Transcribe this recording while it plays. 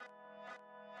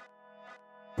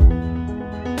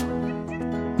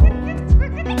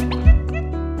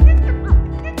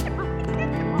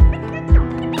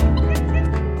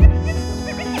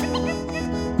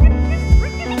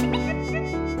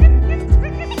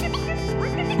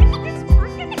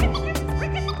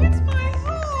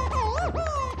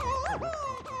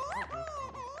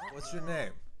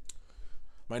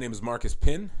My name is Marcus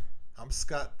Pinn. I'm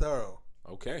Scott Thorough.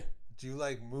 Okay. Do you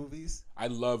like movies? I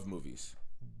love movies.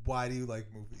 Why do you like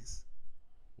movies?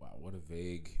 Wow, what a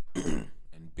vague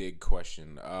and big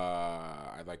question.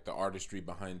 I like the artistry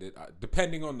behind it.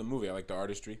 Depending on the movie, I like the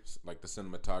artistry. Like the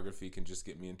cinematography can just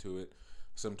get me into it.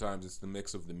 Sometimes it's the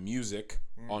mix of the music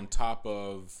on top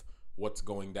of what's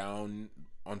going down,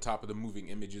 on top of the moving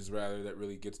images, rather, that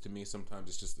really gets to me. Sometimes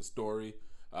it's just the story,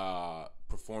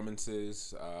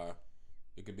 performances.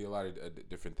 It could be a lot of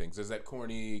different things. There's that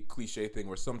corny cliche thing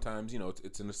where sometimes,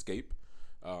 it's an escape.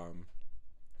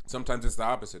 Sometimes it's the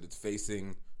opposite. It's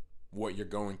facing what you're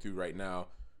going through right now.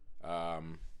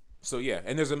 So yeah,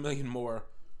 and there's a million more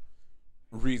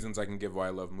reasons I can give why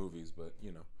I love movies, but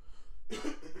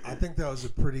I think that was a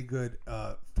pretty good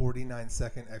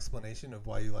 49-second explanation of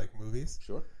why you like movies.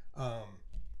 Sure. Do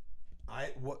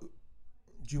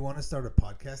you want to start a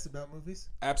podcast about movies?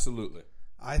 Absolutely.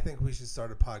 I think we should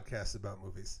start a podcast about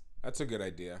movies. That's a good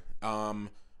idea.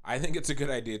 I think it's a good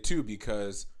idea too,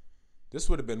 because this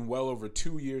would have been well over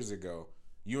 2 years ago.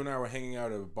 You and I were hanging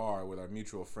out at a bar with our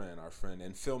mutual friend,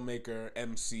 and filmmaker,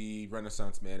 MC,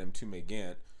 Renaissance man, M2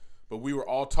 Gant. But we were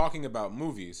all talking about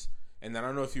movies. And then I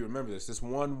don't know if you remember this. This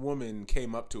one woman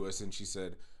came up to us and she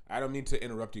said, "I don't mean to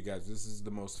interrupt you guys. This is the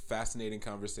most fascinating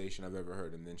conversation I've ever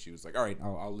heard." And then she was like, "All right,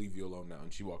 I'll leave you alone now."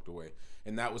 And she walked away.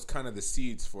 And that was kind of the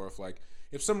seeds for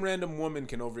if some random woman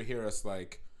can overhear us,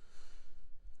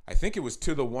 I think it was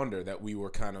To the Wonder that we were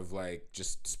kind of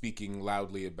just speaking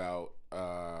loudly about.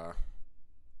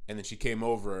 And then she came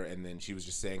over and then she was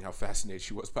just saying how fascinated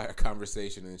she was by our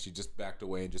conversation, and then she just backed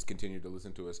away and just continued to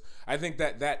listen to us. I think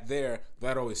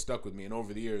that always stuck with me. And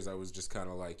over the years, I was just kind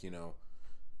of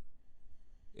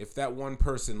if that one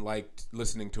person liked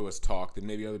listening to us talk, then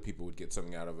maybe other people would get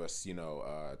something out of us,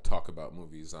 talk about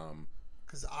movies.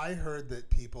 Because I heard that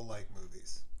people like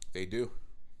movies. They do.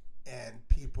 And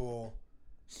people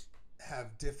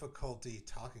have difficulty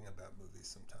talking about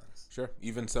movies sometimes. Sure.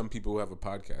 Even some people who have a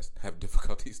podcast have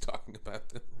difficulties talking about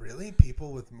them. Really?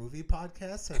 People with movie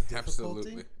podcasts have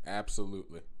difficulty?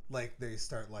 Absolutely. They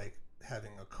start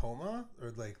having a coma,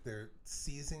 or they're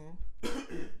seizing?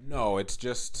 No, it's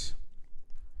just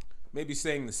maybe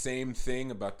saying the same thing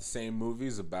about the same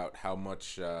movies, about how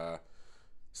much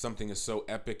something is so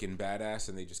epic and badass,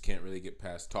 and they just can't really get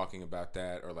past talking about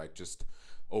that, or just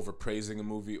overpraising a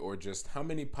movie, or just how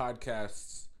many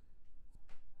podcasts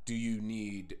do you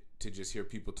need to just hear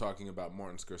people talking about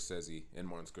Martin Scorsese and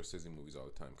Martin Scorsese movies all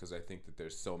the time? Because I think that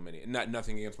there's so many,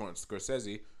 nothing against Martin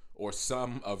Scorsese or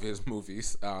some of his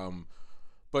movies,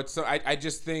 but so I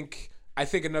think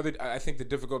the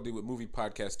difficulty with movie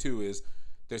podcasts too is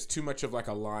there's too much of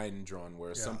a line drawn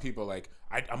where some people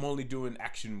I'm only doing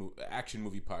action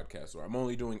movie podcasts, or I'm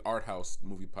only doing art house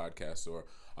movie podcasts, or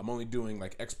I'm only doing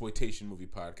exploitation movie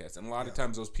podcasts. And a lot of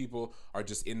times those people are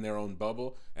just in their own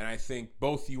bubble. And I think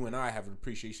both you and I have an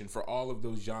appreciation for all of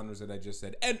those genres that I just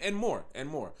said, and more.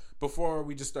 Before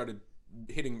we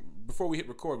hit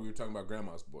record, we were talking about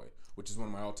Grandma's Boy, which is one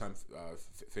of my all-time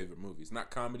favorite movies.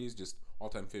 Not comedies, just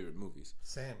all-time favorite movies.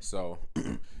 Same. So,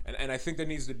 and I think there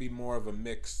needs to be more of a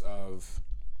mix of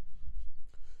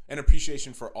an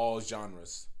appreciation for all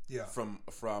genres. Yeah. From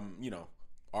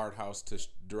art house to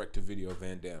direct to video,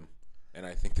 Van Damme, and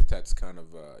I think that's kind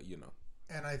of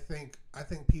And I think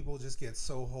people just get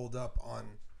so holed up on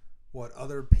what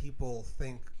other people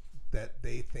think that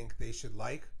they think they should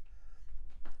like,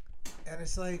 and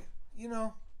it's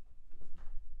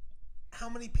how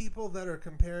many people that are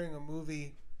comparing a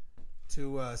movie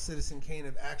to Citizen Kane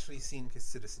have actually seen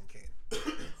Citizen Kane?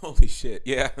 Holy shit!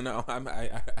 Yeah, no,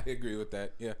 I agree with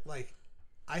that. Yeah,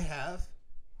 I have.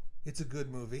 It's a good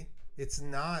movie. It's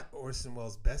not Orson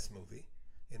Welles' best movie,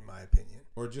 in my opinion.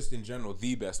 Or just in general,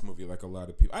 the best movie, like a lot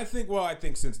of people. I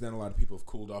think since then a lot of people have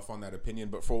cooled off on that opinion.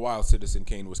 But for a while, Citizen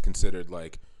Kane was considered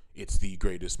it's the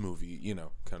greatest movie,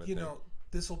 kind of thing.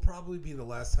 This will probably be the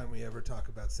last time we ever talk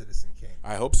about Citizen Kane.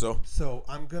 I hope so. So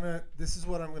this is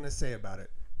what I'm gonna say about it,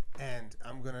 and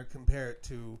I'm gonna compare it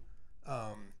to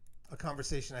a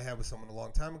conversation I had with someone a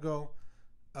long time ago,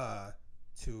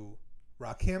 to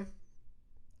Rakim,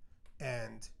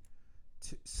 and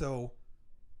so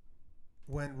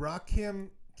when Rakim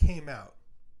came out,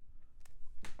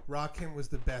 Rakim was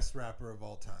the best rapper of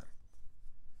all time,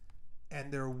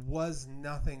 and there was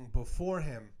nothing before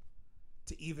him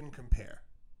to even compare.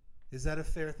 Is that a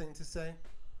fair thing to say?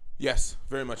 Yes,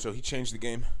 very much so. He changed the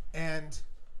game. And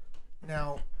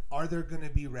now, are there going to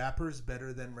be rappers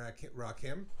better than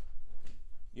Rakim?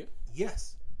 Yeah.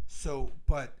 Yes. So,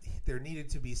 but there needed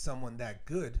to be someone that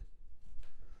good.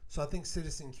 So I think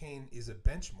Citizen Kane is a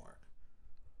benchmark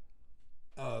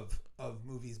of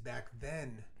movies back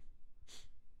then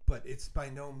but it's by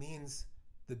no means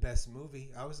the best movie.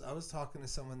 I was talking to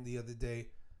someone the other day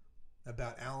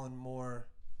about Alan Moore,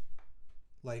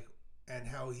 like, and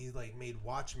how he like made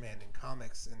Watchmen in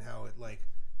comics and how it like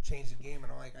changed the game.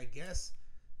 And I'm like, I guess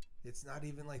it's not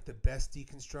even like the best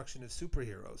deconstruction of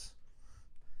superheroes,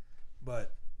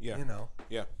 but Yeah. you know,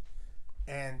 Yeah.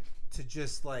 and to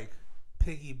just like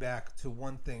piggyback to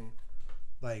one thing,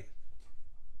 like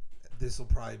this will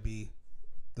probably be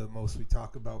the most we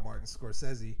talk about Martin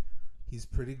Scorsese. He's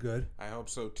pretty good. I hope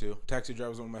so too. Taxi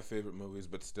Driver is one of my favorite movies,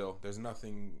 but still, there's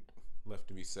nothing left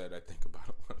to be said. I think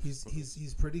about it.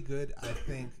 He's pretty good. I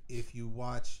think if you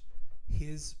watch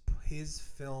his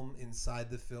film inside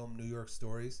the film, New York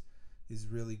Stories, is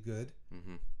really good.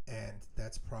 Mm-hmm. And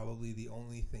that's probably the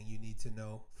only thing you need to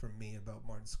know from me about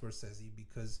Martin Scorsese,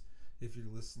 because if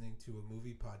you're listening to a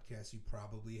movie podcast, you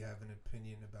probably have an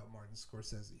opinion about Martin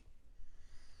Scorsese.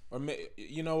 Or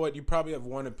you know what? You probably have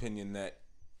one opinion that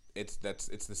it's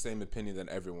the same opinion that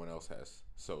everyone else has.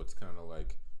 So it's kind of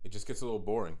like it just gets a little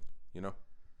boring, you know?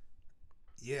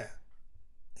 Yeah.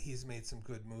 He's made some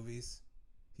good movies.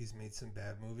 He's made some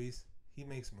bad movies. He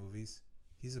makes movies.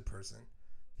 He's a person.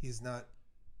 He's not.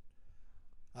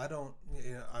 I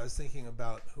was thinking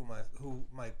about who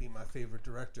might be my favorite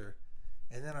director,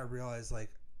 and then I realized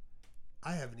like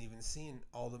I haven't even seen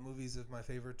all the movies of my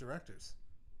favorite directors,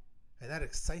 and that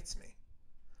excites me.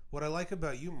 What I like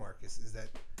about you, Marcus, is that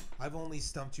I've only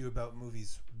stumped you about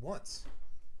movies once.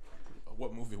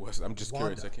 What movie was it? I'm just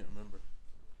curious. I can't remember.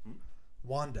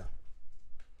 Wanda.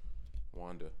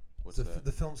 What's that?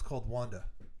 The film's called Wanda.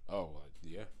 Oh,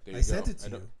 yeah. There you I sent it to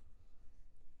you.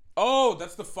 Oh,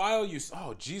 that's the file you.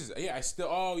 Oh, Jesus. Yeah, I still.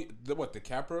 Oh, the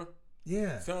Capra?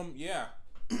 Yeah. Film? Yeah.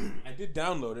 I did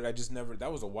download it. I just never.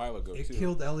 That was a while ago, It too.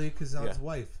 killed Elia Kazan's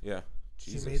wife. Yeah.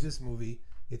 Jesus. She made this movie.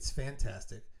 It's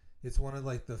fantastic. It's one of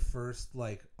like the first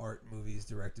like art movies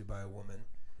directed by a woman,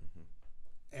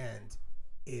 and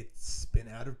it's been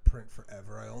out of print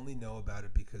forever. I only know about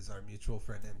it because our mutual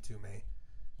friend M2May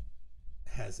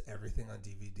has everything on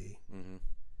DVD. Mm-hmm.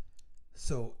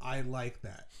 So I like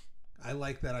that. I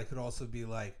like that I could also be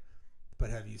like, but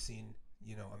have you seen,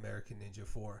 American Ninja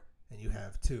 4? And you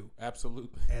have too.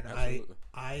 Absolutely. And Absolutely.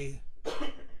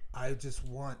 I just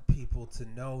want people to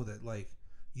know that like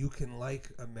you can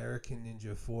like American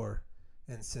Ninja 4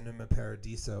 and Cinema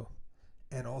Paradiso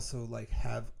and also like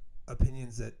have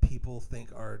opinions that people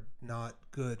think are not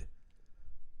good,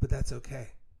 but that's okay.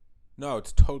 No,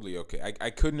 it's totally okay.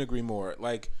 I couldn't agree more.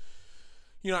 Like,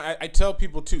 I tell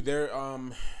people too,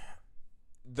 the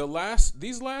last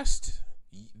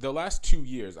 2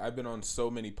 years I've been on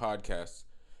so many podcasts,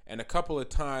 and a couple of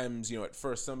times, at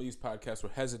first some of these podcasts were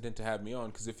hesitant to have me on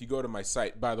because if you go to my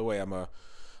site, by the way, I'm a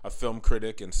film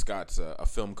critic and Scott's a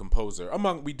film composer.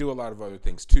 We do a lot of other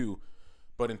things too,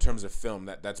 but in terms of film,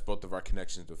 that's both of our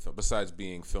connections with film, besides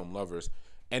being film lovers.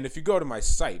 And if you go to my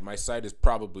site is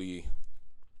probably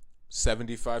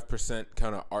 75%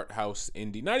 kind of art house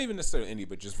indie, not even necessarily indie,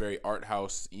 but just very art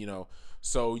house,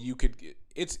 so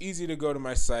it's easy to go to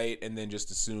my site and then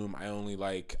just assume I only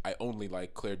like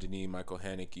Claire Denis, Michael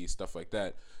Haneke, stuff like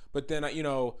that. But then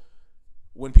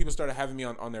when people started having me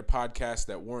on their podcasts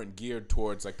that weren't geared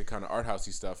towards like the kind of art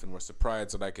housey stuff and were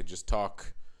surprised that I could just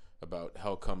talk about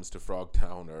Hell Comes to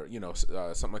Frogtown or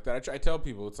something like that, I tell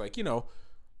people it's like,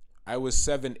 I was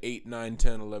 7, 8, 9,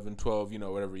 10, 11, 12,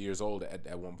 whatever years old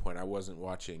at one point. I wasn't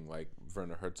watching like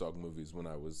Werner Herzog movies when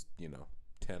I was, 10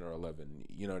 or 11.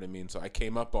 You know what I mean? So I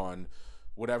came up on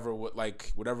whatever was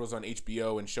on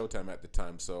HBO and Showtime at the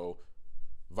time. So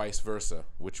Vice Versa,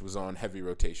 which was on heavy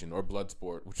rotation, or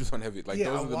Bloodsport, which was on heavy. Like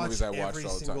those are the movies I watched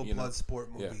all the time. Every single Bloodsport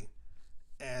movie.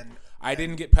 Yeah. And I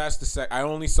didn't get past the second. I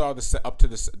only saw up to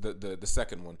the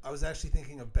second one. I was actually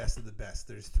thinking of best of the best.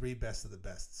 There's 3 best of the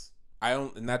bests.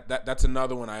 That's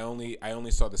another one. I only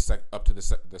saw up to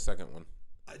the second one.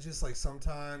 I just like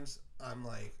sometimes I'm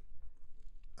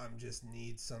just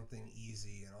need something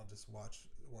easy and I'll just watch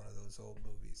one of those old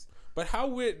movies. But how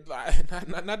weird,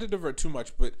 not to divert too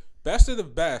much, but best of the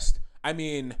best. I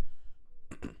mean,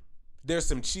 there's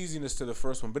some cheesiness to the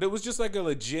first one, but it was just like a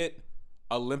legit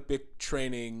Olympic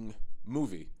training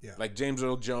movie. Yeah. Like James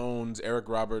Earl Jones, Eric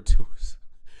Roberts,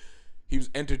 he was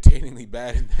entertainingly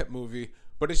bad in that movie.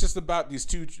 But it's just about these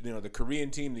two, the Korean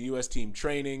team, the U.S. team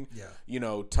training. Yeah.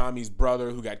 Tommy's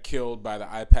brother who got killed by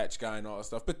the eye patch guy and all that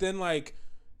stuff. But then like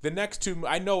the next two,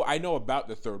 I know about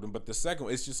the third one, but the second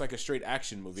one, it's just like a straight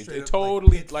action movie. It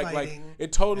totally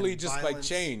it totally just violence. Like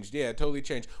changed. Yeah, it totally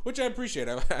changed, which I appreciate.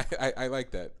 I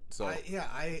like that. So I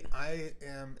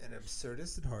am an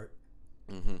absurdist at heart.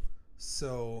 Mm-hmm.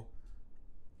 So,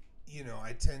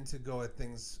 I tend to go at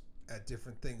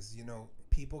different things.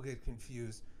 People get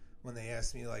confused when they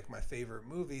ask me like my favorite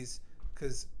movies,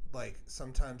 because like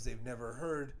sometimes they've never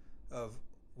heard of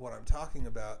what I'm talking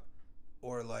about,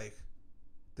 or like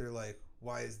they're like,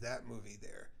 why is that movie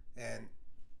there? And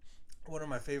one of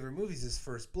my favorite movies is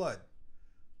First Blood,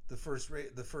 the first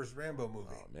Rambo movie.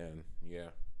 Oh man, yeah.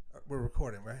 We're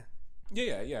recording, right?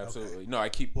 Yeah, absolutely. Okay. No, I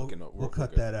keep looking. We'll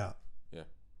cut that out. Yeah.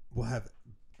 We'll have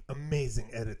amazing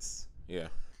edits. Yeah.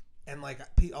 And like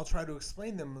I'll try to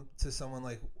explain them to someone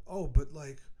like, oh, but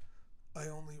like I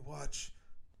only watch,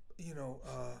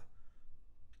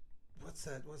 what's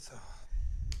that?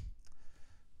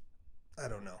 I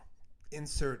don't know.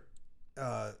 Insert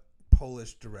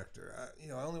Polish director.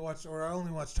 I only watch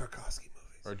Tarkovsky movies.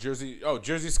 Or Jerzy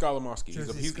Skolimowski.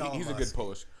 He's a good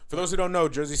Polish. For those who don't know,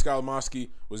 Jerzy Skolimowski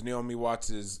was Naomi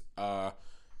Watts'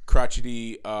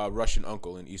 crotchety Russian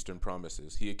uncle in Eastern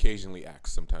Promises. He occasionally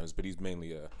acts sometimes, but he's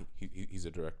mainly he's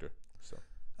a director. So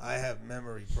I have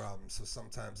memory problems, so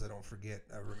sometimes I don't forget.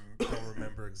 I don't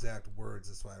remember exact words.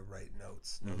 That's why I write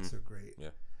notes. Notes are great.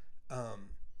 Yeah.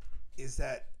 Is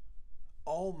that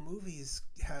all movies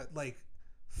have like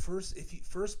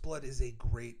First Blood is a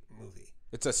great movie.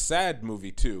 It's a sad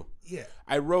movie too. Yeah.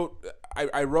 I wrote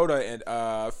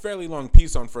a fairly long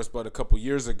piece on First Blood a couple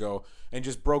years ago and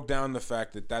just broke down the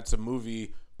fact that that's a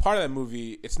movie. Part of that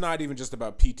movie, it's not even just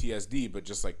about PTSD, but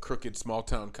just like crooked small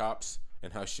town cops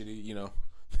and how shitty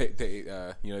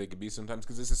they could be sometimes,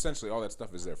 because it's essentially all that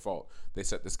stuff is their fault. They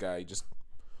set this guy. He just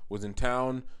was in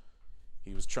town.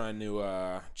 He was trying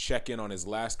to check in on his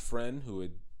last friend who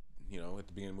had, at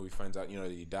the beginning of the movie finds out,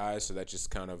 that he dies. So that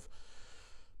just kind of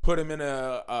put him in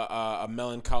a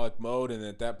melancholic mode. And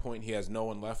at that point, he has no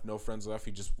one left, no friends left.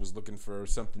 He just was looking for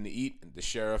something to eat. And the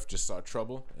sheriff just saw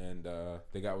trouble, and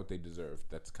they got what they deserved.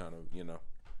 That's kind of,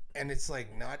 And it's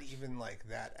like not even like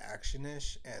that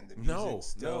action-ish, and the music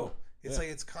still. It's like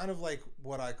it's kind of like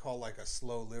what I call like a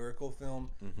slow lyrical film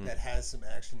that has some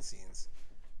action scenes,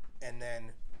 and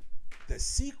then the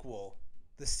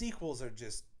sequels are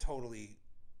just totally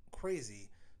crazy.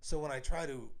 So when I try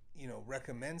to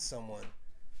recommend someone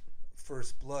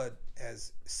First Blood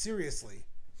as seriously,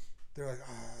 they're like,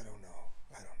 I don't know,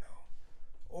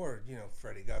 or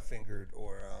Freddy Got Fingered,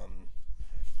 or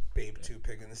Babe 2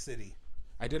 Pig in the City.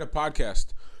 I did a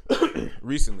podcast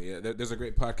recently. There's a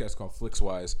great podcast called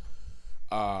Flixwise.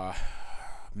 It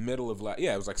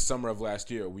was like summer of last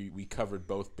year. We covered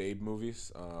both Babe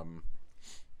movies.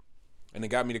 And it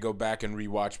got me to go back and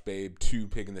rewatch Babe 2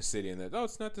 Pig in the City, and that,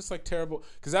 it's not this like terrible,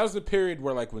 because that was the period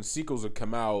where like when sequels would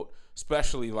come out,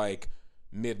 especially like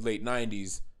mid-late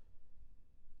 90s,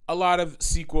 a lot of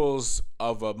sequels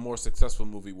of a more successful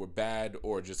movie were bad,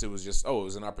 or it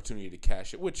was an opportunity to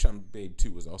cash it, which Babe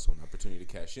 2 was also an opportunity to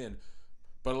cash in.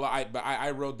 But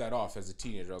I wrote that off as a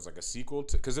teenager. I was like, a sequel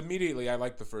to, because immediately I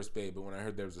liked the first Babe, but when I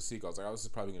heard there was a sequel, I was like, this is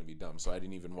probably going to be dumb. So I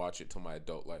didn't even watch it till my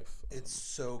adult life. It's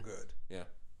so good. Yeah.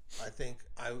 I think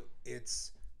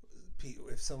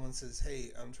if someone says,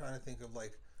 hey, I'm trying to think of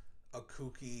like a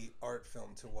kooky art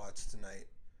film to watch tonight,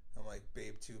 I'm like,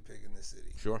 Babe 2 Pig in the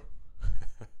City. Sure.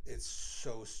 It's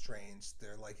so strange.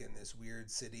 They're like in this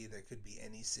weird city that could be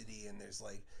any city, and there's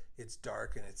like, it's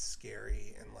dark and it's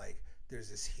scary, and like there's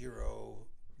this hero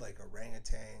like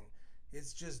orangutan.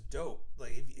 It's just dope.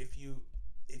 Like if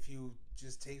you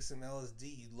just take some LSD,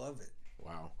 you love it.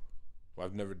 Wow. Well,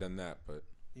 I've never done that, but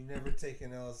you've never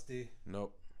taken LSD?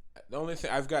 Nope. The only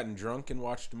thing, I've gotten drunk and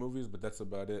watched movies, but that's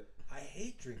about it. I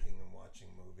hate drinking and watching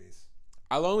movies.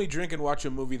 I'll only drink and watch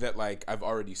a movie that like I've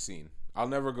already seen. I'll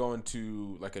never go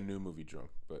into like a new movie drunk,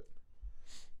 but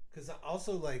because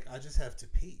also like I just have to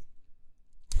pee.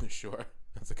 Sure,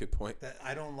 that's a good point. That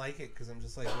I don't like it because I'm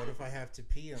just like, what if I have to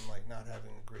pee and like not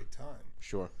having a great time?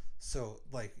 Sure. So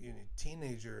like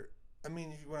teenager. I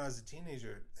mean, when I was a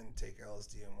teenager and take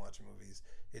LSD and watch movies,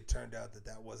 it turned out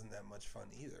that wasn't that much fun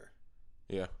either.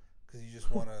 Yeah. Because you just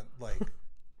want to like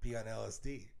be on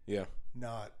LSD. Yeah.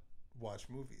 Not watch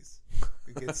movies.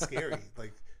 It gets scary.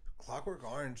 Like Clockwork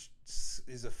Orange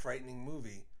is a frightening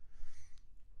movie.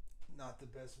 Not the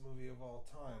best movie of all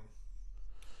time.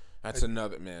 That's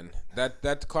another, man.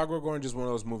 That Clockwork Orange is one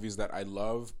of those movies that I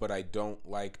love, but I don't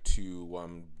like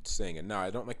to saying it now. I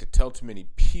don't like to tell too many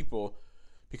people.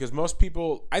 Because most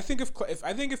people, I think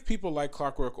if people like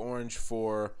Clockwork Orange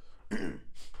for,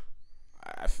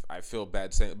 I feel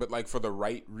bad saying it, but like for the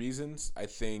right reasons, I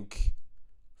think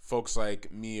folks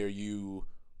like me or you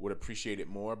would appreciate it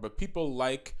more. But people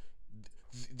like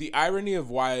the irony of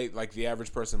why like the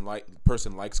average person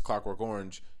likes Clockwork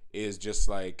Orange is just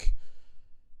like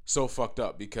so fucked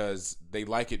up, because they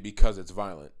like it because it's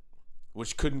violent.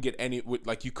 which couldn't get any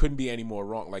like you couldn't be any more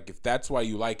wrong. Like if that's why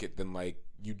you like it, then like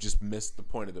you just missed the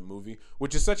point of the movie,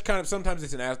 which is such kind of sometimes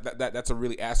it's that's a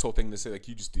really asshole thing to say. Like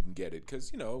you just didn't get it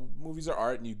because movies are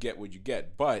art and you get what you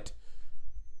get. But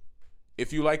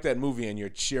if you like that movie and you're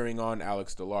cheering on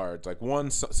Alex Delar, it's like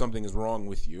one, something is wrong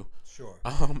with you. Sure.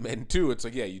 And two, it's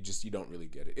like you don't really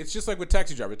get it. It's just like with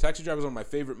Taxi Driver. Taxi Driver is one of my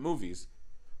favorite movies,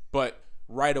 but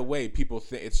right away people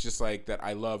think it's just like that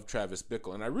I love Travis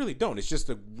Bickle, and I really don't. It's just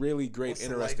a really great,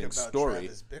 interesting story.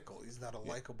 Travis Bickle? He's not a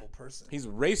likable person. He's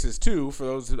racist too. For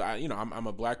those who I'm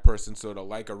a black person, so to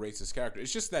like a racist character,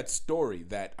 it's just that story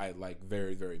that I like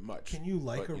very, very much. Can you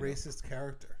like a racist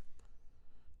character?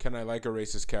 Can I like a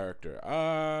racist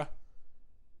character?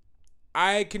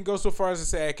 I can go so far as to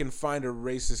say I can find a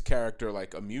racist character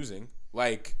like amusing,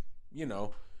 like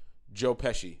Joe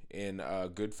Pesci in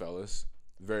Goodfellas.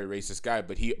 Very racist guy,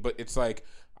 but it's like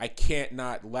I can't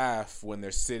not laugh when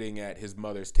they're sitting at his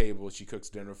mother's table. She cooks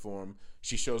dinner for him.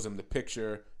 She shows him the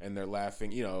picture, and they're laughing.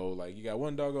 Like you got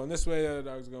one dog going this way, the other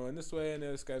dog's going this way, and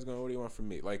this guy's going, "What do you want from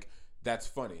me?" Like that's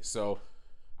funny. So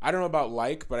I don't know about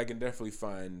but I can definitely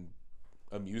find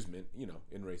amusement,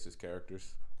 in racist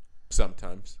characters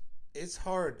sometimes. It's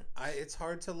hard. It's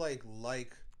hard to like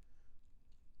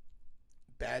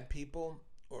bad people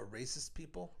or racist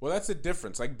people. Well, that's the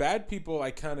difference. Like bad people,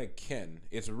 I kind of can.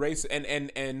 It's race and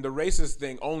the racist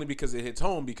thing only because it hits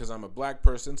home because I'm a black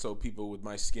person. So people with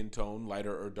my skin tone,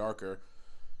 lighter or darker,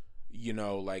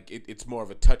 like it's more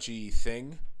of a touchy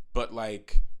thing. But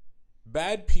like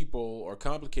bad people or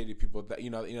complicated people, that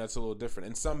it's a little different.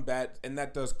 And some and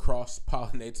that does cross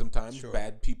pollinate sometimes. Sure.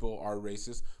 Bad people are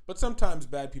racist, but sometimes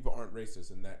bad people aren't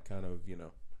racist, and that kind of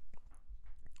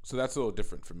So that's a little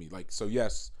different for me. Like so,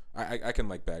 yes. I can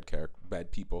like bad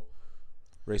people,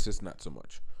 racist not so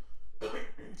much.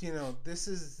 This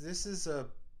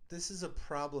is a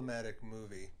problematic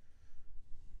movie.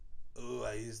 Oh,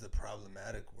 I used the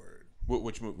problematic word.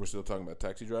 Which movie? We're still talking about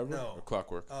Taxi Driver? No. Or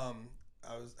Clockwork? I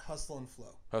was Hustle and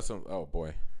Flow. Oh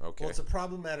boy. Okay. Well, it's a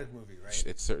problematic movie, right?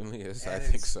 It certainly is. And I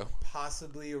think so.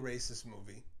 Possibly a racist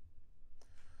movie,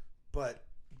 but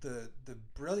the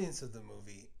brilliance of the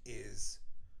movie is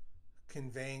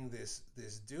conveying this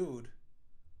dude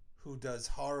who does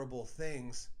horrible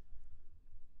things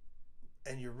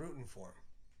and you're rooting for him.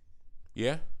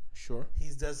 Yeah, sure. He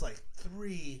does like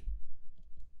 3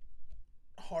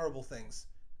 horrible things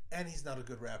and he's not a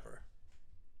good rapper.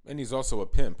 And he's also a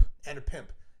pimp. And a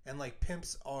pimp. And like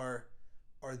pimps are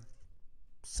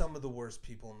some of the worst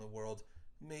people in the world.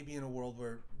 Maybe in a world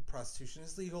where prostitution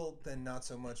is legal, then not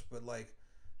so much, but like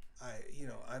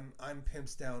I'm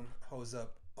pimps down, hose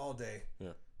up all day. Yeah.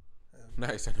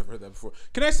 Nice. I never heard that before.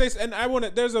 Can I say? And I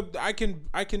want to. I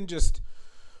can just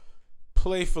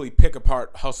playfully pick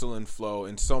apart Hustle and Flow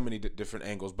in so many different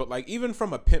angles. But like even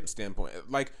from a pimp standpoint,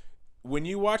 like when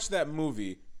you watch that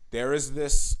movie, there is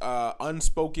this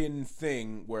unspoken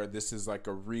thing where this is like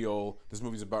this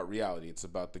movie's about reality. It's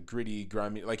about the gritty,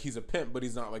 grimy. Like he's a pimp, but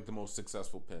he's not like the most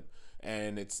successful pimp.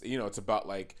 And it's it's about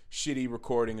like shitty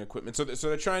recording equipment. So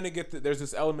they're trying to get there's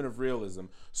this element of realism.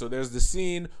 So there's the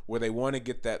scene where they want to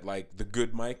get that like the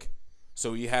good mic.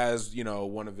 So he has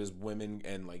one of his women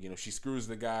and like she screws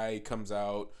the guy.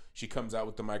 She comes out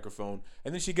with the microphone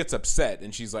and then she gets upset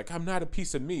and she's like, "I'm not a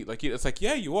piece of meat." Like it's like,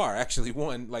 yeah, you are actually.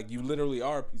 One, like you literally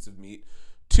are a piece of meat.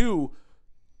 Two,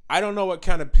 I don't know what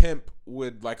kind of pimp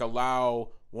would like allow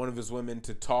one of his women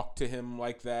to talk to him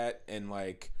like that and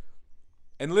like.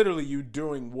 And literally, you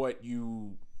doing what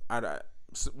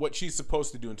she's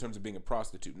supposed to do in terms of being a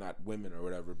prostitute, not women or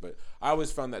whatever. But I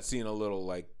always found that scene a little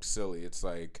like silly. It's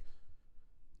like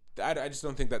I just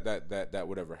don't think that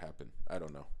would ever happen. I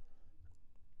don't know.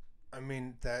 I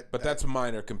mean but that's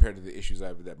minor compared to the issues I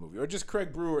have with that movie, or just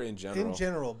Craig Brewer in general. In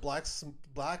general, Black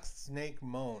Snake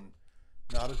Moan,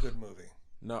 not a good movie.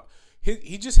 No,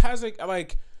 he just has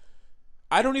like.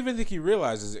 I don't even think he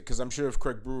realizes it because I'm sure if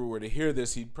Craig Brewer were to hear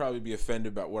this, he'd probably be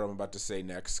offended about what I'm about to say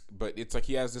next. But it's like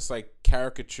he has this like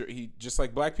caricature. He just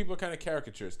like black people are kind of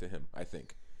caricatures to him. I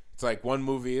think it's like one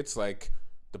movie, it's like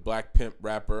the black pimp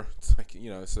rapper. It's like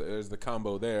so there's the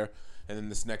combo there, and then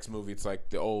this next movie, it's like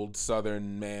the old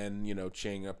Southern man,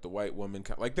 chaining up the white woman.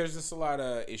 Like there's just a lot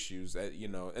of issues,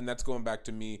 and that's going back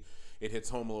to me. It hits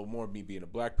home a little more me being a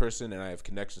black person, and I have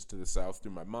connections to the South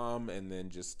through my mom, and then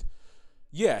just.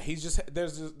 Yeah,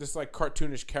 there's this like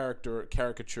cartoonish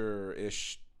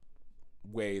caricature-ish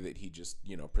way that he just,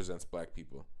 presents black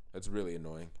people. That's really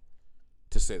annoying,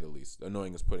 to say the least.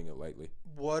 Annoying is putting it lightly.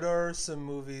 What are some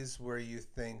movies where you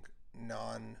think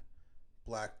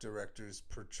non-black directors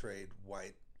portrayed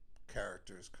white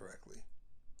characters correctly?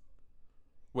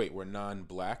 Wait, were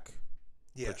non-black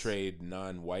portrayed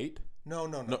non-white? No,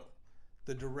 no, no. No.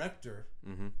 The director,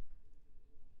 Mm-hmm.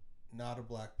 not a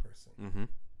black person. Mm-hmm.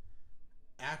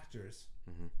 Actors,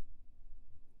 Mm-hmm.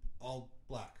 all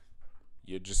black.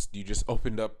 You just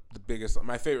opened up the biggest.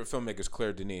 My favorite filmmaker is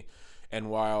Claire Denis, and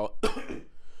while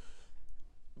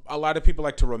a lot of people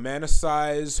like to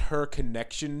romanticize her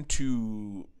connection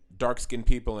to dark-skinned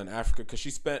people in Africa, because she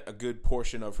spent a good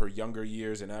portion of her younger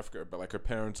years in Africa, but like her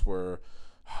parents were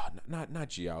not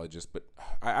geologists, but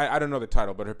I don't know the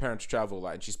title, but her parents traveled a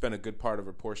lot, and she spent a good part of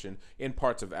her portion in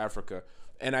parts of Africa.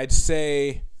 And I'd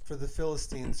say For the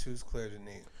Philistines, who's Claire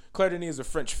Denis? Claire Denis is a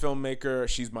French filmmaker.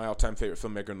 She's my all-time favorite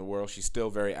filmmaker in the world. She's still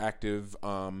very active.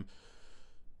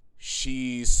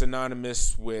 She's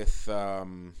synonymous with,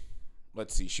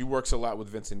 let's see, she works a lot with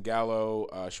Vincent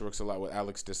Gallo. She works a lot with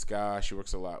Alex Descas. She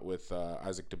works a lot with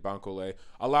Isaac de Bancole.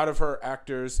 A lot of her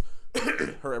actors,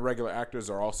 her regular actors,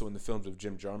 are also in the films of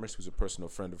Jim Jarmusch, who's a personal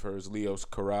friend of hers, Leos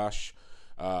Carax,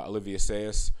 Olivia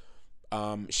Sayas.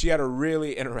 She had a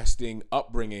really interesting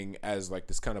upbringing as like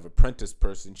this kind of apprentice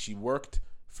person. She worked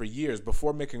for years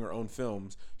before making her own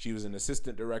films. She was an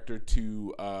assistant director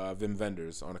to Wim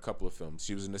Wenders on a couple of films.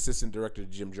 She was an assistant director to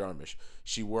Jim Jarmusch.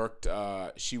 She worked.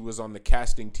 She was on the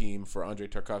casting team for Andrei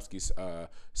Tarkovsky's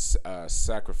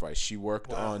Sacrifice. She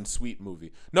worked on Sweet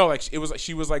Movie. No, like it was.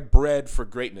 She was like bred for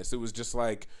greatness. It was just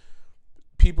like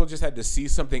people just had to see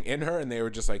something in her, and they were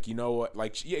just like, you know what?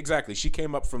 Like, exactly. She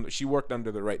came up from. She worked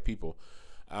under the right people.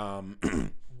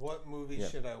 What movie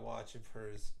should I watch of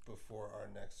hers before our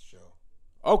next show?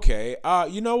 Okay,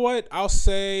 you know what? I'll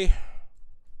say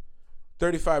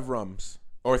 35 rums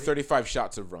or 35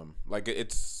 shots of rum. Like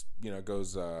it's, it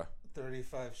goes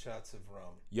 35 shots of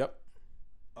rum. Yep.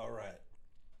 All right.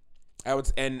 I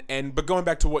would but going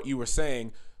back to what you were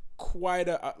saying, quite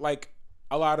a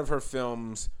lot of her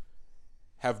films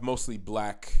have mostly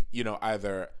black,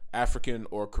 either African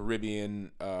or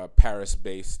Caribbean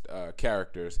Paris-based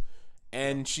characters,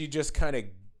 and she just kind of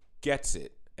gets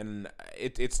it. And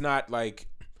it's not like,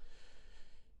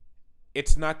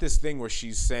 it's not this thing where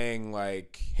she's saying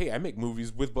like, hey, I make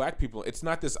movies with black people. It's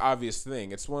not this obvious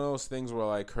thing. It's one of those things where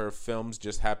like her films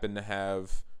just happen to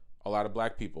have a lot of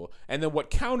black people. And then what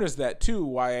counters that too,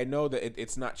 why I know that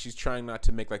it's not, she's trying not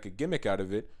to make like a gimmick out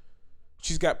of it.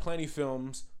 She's got plenty of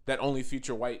films that only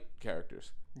feature white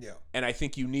characters. Yeah. And I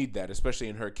think you need that, especially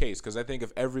in her case, because I think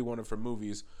if every one of her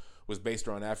movies was based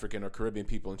around African or Caribbean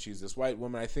people and she's this white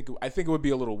woman, I think it would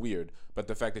be a little weird. But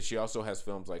the fact that she also has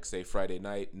films like, say, Friday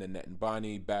Night, Nanette and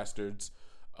Bonnie, Bastards,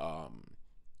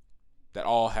 that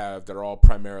are all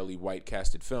primarily white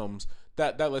casted films,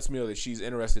 that lets me know that she's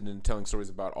interested in telling stories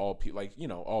about all people, like,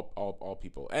 all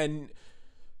people. And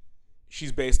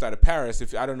she's based out of Paris.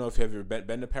 I don't know if you've ever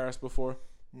been to Paris before.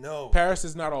 No. Paris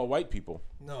is not all white people.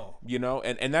 No.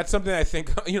 And that's something I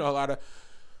think, a lot of,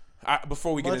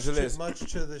 before we get into this.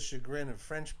 Much to the chagrin of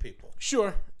French people.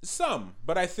 Sure, some.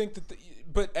 But I think that,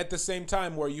 but at the same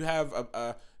time, where you have,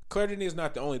 Claire Denis is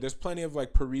not the only. There's plenty of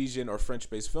like Parisian or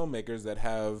French-based filmmakers that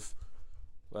have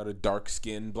a lot of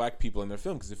dark-skinned black people in their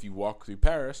film. Because if you walk through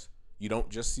Paris, you don't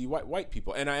just see white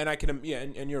people. And I can,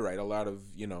 and you're right. A lot of,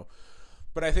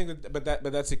 but I think that,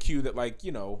 but that's a cue that like,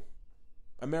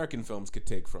 American films could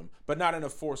take from, but not in a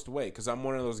forced way. Because I'm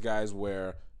one of those guys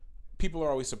where people are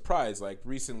always surprised. Like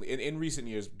recently, in recent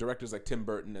years, directors like Tim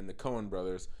Burton and the Coen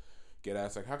brothers get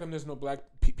asked like, "How come there's no black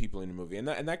people in your movie?" And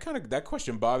that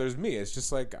question bothers me. It's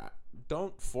just like,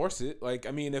 don't force it. Like,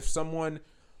 I mean, if someone,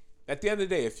 at the end of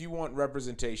the day, if you want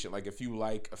representation, like if you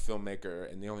like a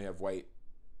filmmaker and they only have white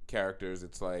characters,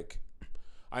 it's like,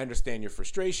 I understand your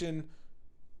frustration,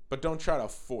 but don't try to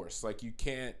force. Like, you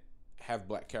can't have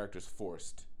black characters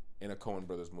forced in a Coen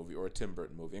Brothers movie or a Tim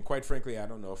Burton movie. And quite frankly, I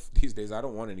don't know if these days I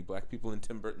don't want any black people in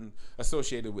Tim Burton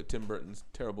associated with Tim Burton's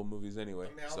terrible movies anyway.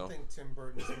 I mean, I don't think Tim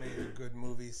Burton's made a good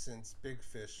movie since Big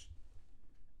Fish.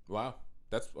 Wow.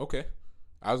 That's okay.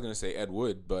 I was going to say Ed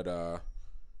Wood, but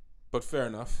fair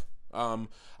enough. I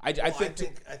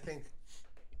think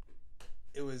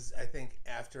it was,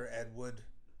 after Ed Wood,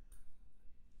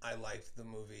 I liked the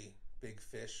movie Big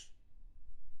Fish.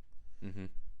 Mm-hmm.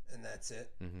 And that's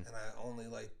it. Mm-hmm. And I only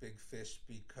liked Big Fish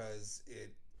because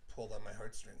it pulled on my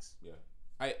heartstrings.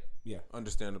 Yeah.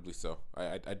 Understandably so.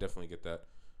 I definitely get that.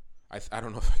 I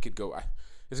don't know if I could go.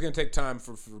 It's gonna take time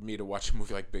for me to watch a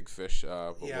movie like Big Fish.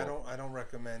 I don't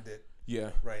recommend it. Yeah.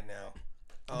 Right now.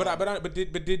 But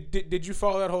did you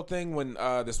follow that whole thing when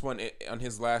this one on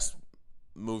his last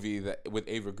movie that with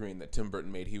Ava Green that Tim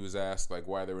Burton made? He was asked like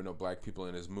why there were no black people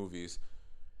in his movies.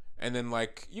 And then,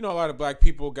 like, a lot of black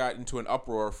people got into an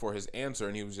uproar for his answer,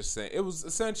 and he was just saying, it was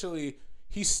essentially,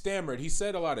 he stammered. He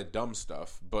said a lot of dumb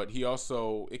stuff, but he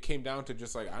also, it came down to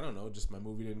just like, I don't know, just my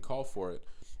movie didn't call for it.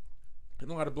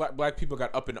 and a lot of black people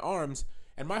got up in arms.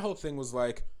 And my whole thing was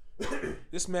like,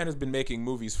 this man has been making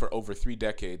movies for over 3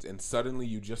 decades, and suddenly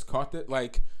you just caught it,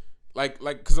 like,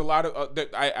 because a lot of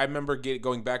I remember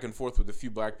going back and forth with a few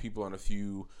black people on a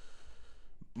few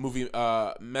movie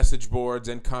message boards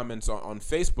and comments on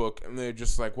Facebook, and they're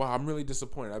just like, wow, I'm really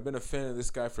disappointed. I've been a fan of this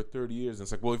guy for 30 years. And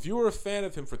it's like, well, if you were a fan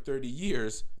of him for 30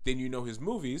 years, then you know his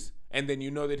movies, and then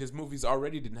you know that his movies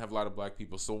already didn't have a lot of black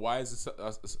people. So why is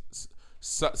it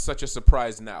such a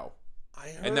surprise now?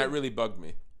 And that really bugged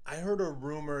me. I heard a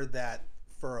rumor that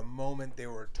for a moment they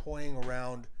were toying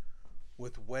around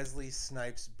with Wesley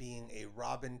Snipes being a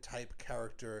Robin-type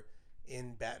character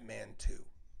in Batman 2.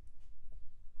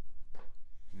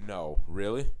 No,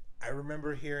 really? I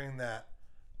remember hearing that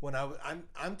when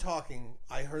I'm talking.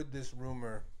 I heard this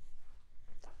rumor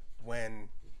when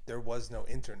there was no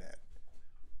internet.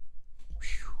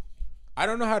 I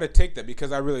don't know how to take that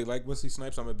because I really like Wesley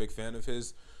Snipes. I'm a big fan of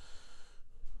his.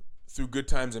 Through good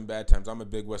times and bad times, I'm a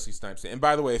big Wesley Snipes fan. And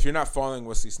by the way, if you're not following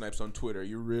Wesley Snipes on Twitter,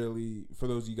 you're really, for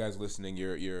those of you guys listening,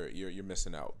 you're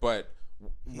missing out. But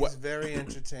he's very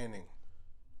entertaining.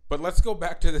 But let's go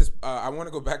back to this. I want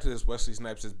to go back to this Wesley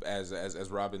Snipes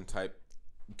as Robin type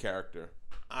character.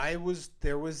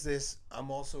 There was this.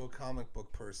 I'm also a comic book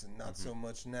person, not so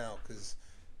much now because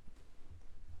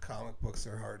comic books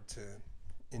are hard to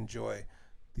enjoy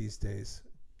these days.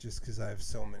 Just because I have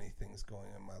so many things going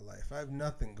in my life. I have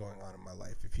nothing going on in my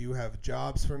life. If you have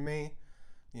jobs for me,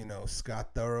 Scott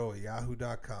Thorough at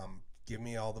yahoo.com. Give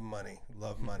me all the money.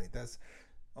 Love money. That's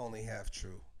only half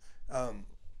true.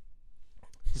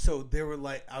 So they were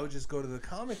like, I would just go to the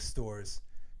comic stores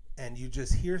and you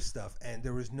just hear stuff. And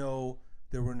there were no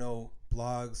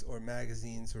blogs or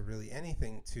magazines or really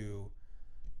anything to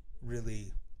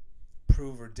really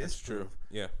prove or disprove. That's true.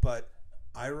 Yeah. But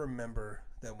I remember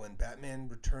that when Batman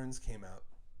Returns came out,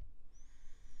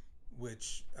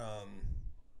 which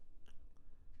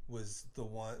was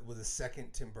the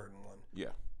second Tim Burton one. Yeah.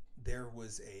 There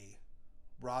was a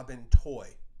Robin toy,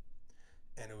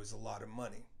 and it was a lot of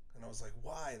money. And I was like,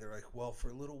 why? They're like, well, for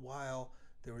a little while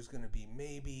there was going to be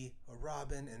maybe a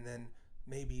Robin, and then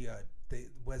maybe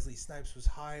Wesley Snipes was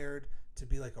hired to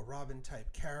be like a Robin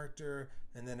type character,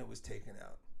 and then it was taken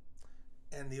out.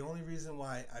 And the only reason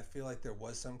why I feel like there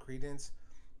was some credence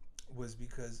was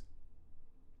because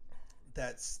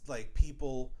that's like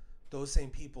those same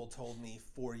people told me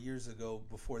 4 years ago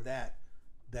before that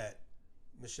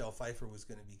Michelle Pfeiffer was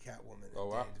going to be Catwoman and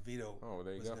wow. Danny DeVito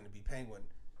was going to be Penguin.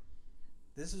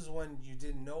 This is when you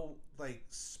didn't know, like,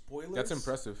 spoilers. That's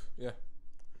impressive, yeah.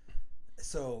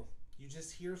 So you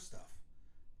just hear stuff,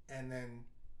 and then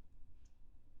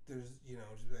there's,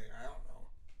 just like, I don't know.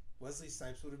 Wesley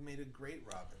Snipes would have made a great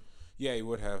Robin. Yeah, he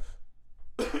would have.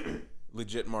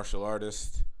 Legit martial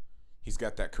artist. He's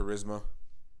got that charisma.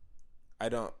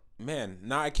 Now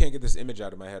I can't get this image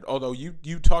out of my head. Although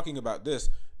you talking about this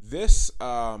was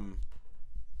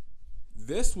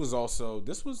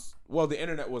the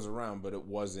internet was around, but it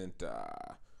wasn't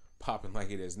popping like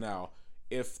it is now.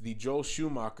 If the Joel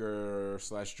Schumacher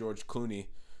 / George Clooney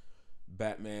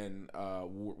Batman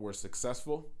were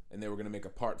successful and they were going to make a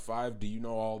part 5, do you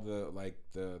know all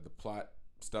the plot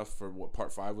stuff for what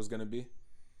part 5 was going to be?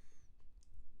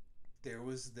 There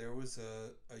was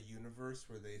a universe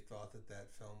where they thought that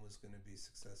film was going to be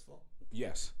successful.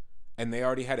 Yes, and they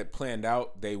already had it planned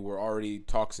out. They were already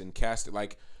talks and cast it.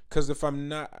 Like, because if I'm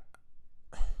not,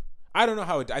 I don't know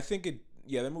how it. I think it.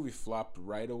 Yeah, that movie flopped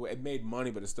right away. It made money,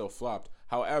 but it still flopped.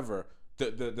 However,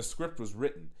 the script was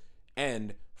written,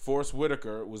 and Forrest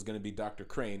Whitaker was going to be Dr.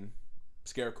 Crane,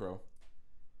 Scarecrow,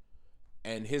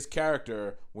 and his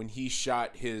character when he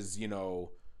shot his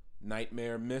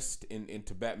nightmare mist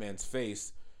into Batman's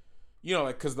face,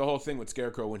 because the whole thing with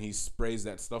Scarecrow, when he sprays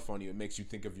that stuff on you, it makes you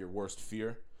think of your worst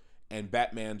fear. And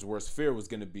Batman's worst fear was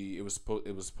going to be it was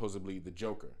supposedly the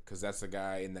Joker, because that's the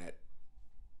guy in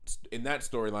that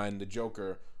storyline. The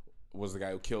Joker was the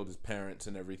guy who killed his parents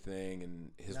and everything,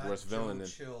 and his worst villain. Not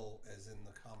Joe Chill, as in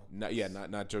the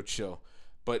comic. Not Joe Chill,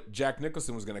 but Jack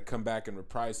Nicholson was going to come back and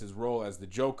reprise his role as the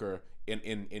Joker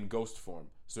in ghost form.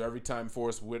 So every time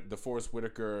the Forrest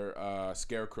Whitaker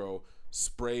Scarecrow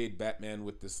sprayed Batman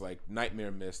with this like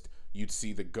nightmare mist, you'd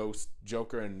see the ghost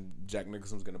Joker, and Jack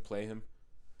Nicholson was going to play him,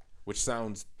 which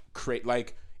sounds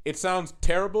like it sounds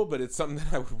terrible, but it's something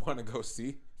that I would want to go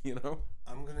see.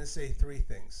 I'm going to say 3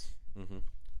 things. Mm-hmm.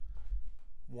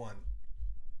 1,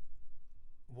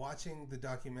 watching the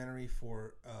documentary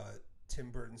for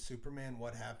Tim Burton's Superman,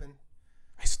 What Happened?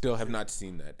 I still have not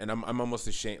seen that, and I'm almost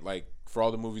ashamed. Like, for all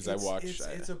the movies I watch,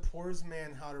 it's a poor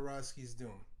man Jodorowsky's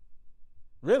Doom.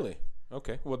 Really?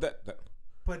 Okay. Well, that.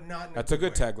 but not in That's a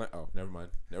good way. tagline. Oh,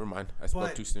 never mind. I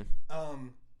spoke too soon.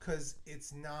 Because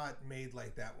it's not made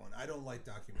like that one. I don't like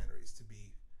documentaries to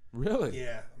be. Really?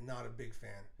 Yeah, I'm not a big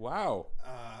fan. Wow.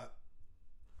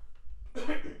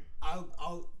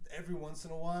 I'll every once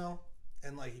in a while,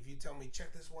 and like if you tell me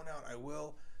check this one out, I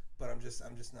will. But I'm just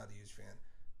not a huge fan.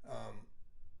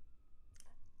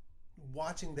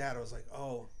 Watching that, I was like,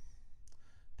 oh,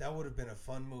 that would have been a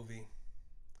fun movie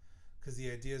because the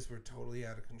ideas were totally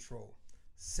out of control.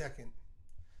 Second,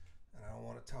 and I don't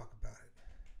want to talk about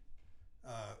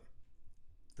it.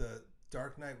 The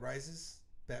Dark Knight Rises,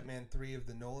 Batman 3 of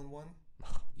the Nolan one.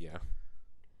 Yeah.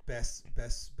 Best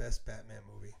Batman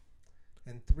movie.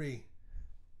 And 3.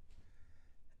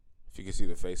 If you can see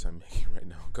the face I'm making right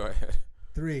now, go ahead.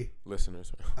 3.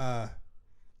 Listeners. The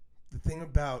thing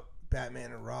about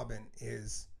Batman and Robin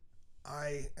is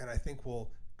I think we'll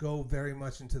go very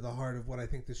much into the heart of what I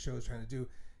think this show is trying to do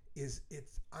is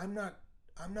I'm not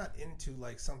into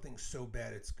like something so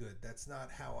bad it's good. That's not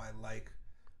how I like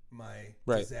my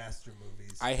disaster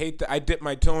movies. I hate that. I dip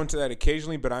my toe into that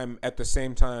occasionally, but I'm at the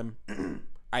same time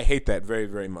I hate that very,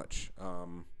 very much.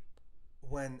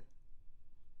 When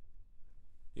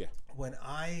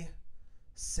I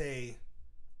say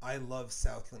I love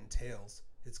Southland Tales,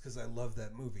 it's because I love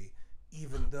that movie,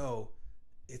 even though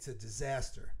it's a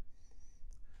disaster.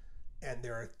 And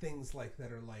there are things like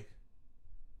that are like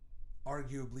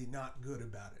arguably not good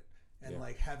about it. And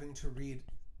like having to read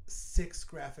 6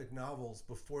 graphic novels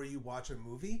before you watch a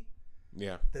movie.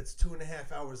 Yeah. That's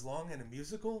 2.5 hours long and a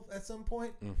musical at some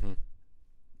point. Mm-hmm.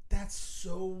 That's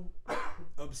so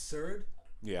absurd.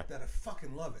 Yeah. That I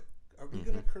fucking love it. Are we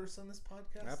gonna curse on this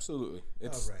podcast? Absolutely.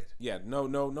 It's right. Yeah.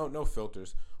 No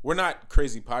filters. We're not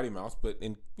crazy potty mouths, but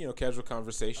in casual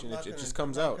conversation, it just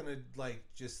comes out. I'm not gonna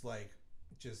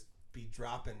just be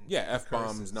dropping. Yeah,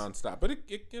 F-bombs nonstop, but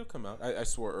it'll come out. I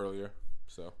swore earlier,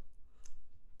 so.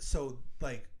 So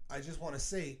like I just want to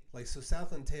say like so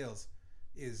Southland Tales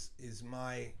is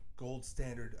my gold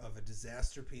standard of a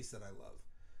disaster piece that I love.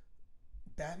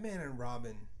 Batman and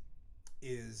Robin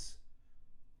is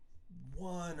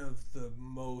one of the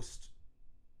most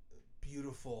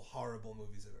beautiful, horrible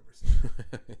movies I've ever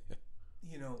seen.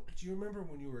 Do you remember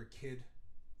when you were a kid,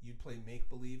 you'd play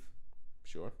make-believe?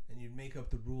 Sure. And you'd make up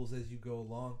the rules as you go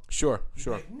along? Sure.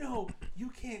 Like, no, you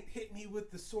can't hit me with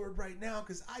the sword right now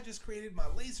because I just created my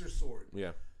laser sword.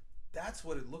 Yeah. That's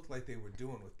what it looked like they were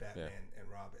doing with Batman and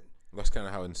Robin. That's kind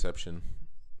of how Inception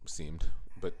seemed,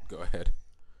 but go ahead.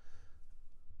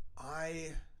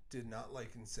 I did not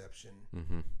like Inception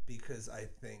because I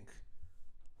think,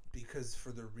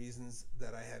 for the reasons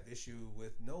that I have issue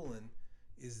with Nolan,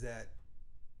 is that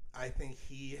I think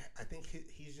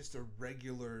he's just a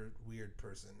regular weird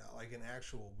person, not like an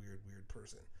actual weird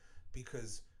person.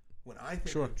 Because when I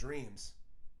think of dreams,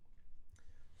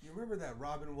 you remember that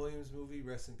Robin Williams movie,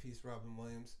 rest in peace, Robin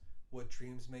Williams, What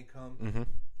Dreams May Come? Mm-hmm.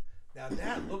 Now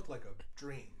that looked like a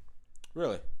dream.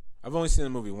 Really? I've only seen the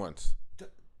movie once.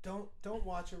 Don't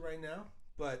watch it right now,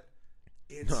 but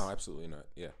it's no, absolutely not.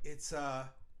 Yeah, it's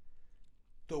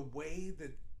the way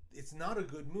that it's not a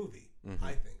good movie.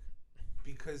 I think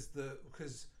because the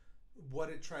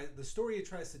story it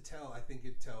tries to tell, I think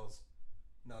it tells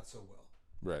not so well.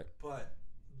 Right. But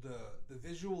the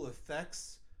visual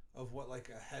effects of what like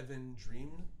a heaven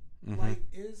dream light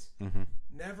is,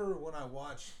 never when I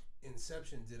watched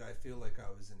Inception did I feel like I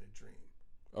was in a dream.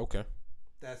 Okay.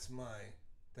 That's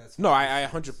no, I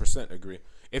 100% agree.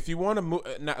 If you want to move,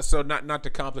 not to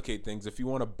complicate things, if you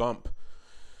want to bump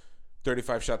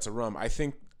 35 Shots of Rum, I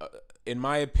think, in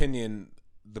my opinion,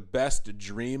 the best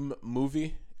dream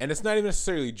movie, and it's not even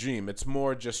necessarily dream, it's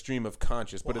more just stream of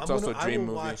conscious, but it's also a dream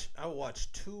movie. I will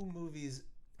watch 2 movies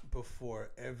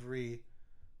before every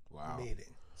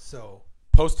meeting. So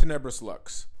Post Tenebris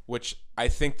Lux, which I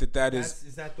think that is.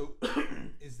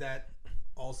 Is that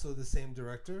also the same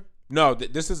director? No,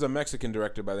 this is a Mexican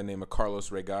director by the name of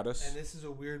Carlos Regadas. And this is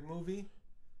a weird movie?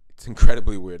 It's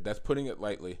incredibly weird. That's putting it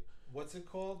lightly. What's it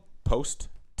called? Post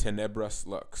Tenebris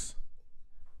Lux.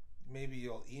 Maybe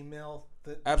you'll email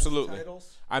the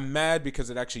titles? I'm mad because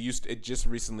it just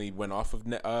recently went off of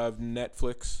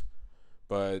Netflix.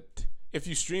 But if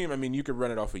you stream, I mean, you could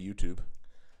run it off of YouTube.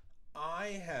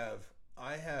 I have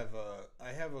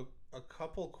a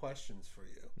couple questions for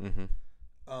you. Mm-hmm.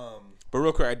 But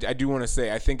real quick, I do want to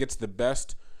say I think it's the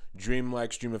best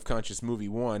dreamlike stream of conscious movie.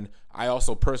 One, I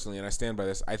also personally, and I stand by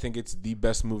this, I think it's the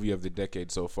best movie of the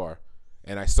decade so far.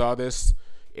 And I saw this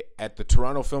at the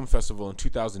Toronto Film Festival in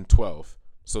 2012.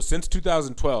 So since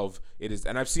 2012, it is,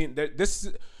 and I've seen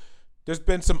this. There's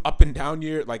been some up and down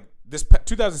year. Like this,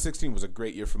 2016 was a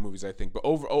great year for movies, I think. But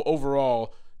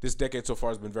overall, this decade so far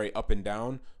has been very up and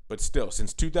down, but still,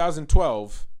 since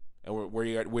 2012, and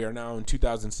we are now in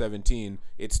 2017,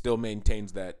 it still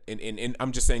maintains that. And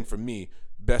I'm just saying, for me,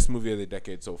 best movie of the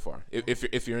decade so far.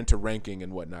 If you're into ranking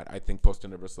and whatnot, I think Post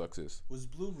Tenebras Lux is. Was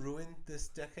Blue Ruin this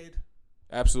decade?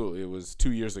 Absolutely, it was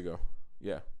 2 years ago.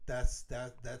 Yeah. That's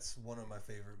one of my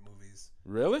favorite movies.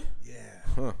 Really?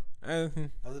 Yeah. Huh.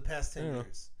 Of the past 10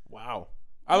 years. Wow.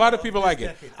 A lot of people like it.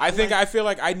 Decade. I feel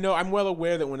like I'm well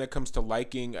aware that when it comes to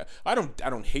liking, I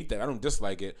don't hate that. I don't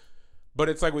dislike it. But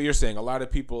it's like what you're saying. A lot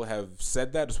of people have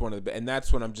said that. It's one of the, and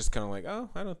that's when I'm just kind of like, oh,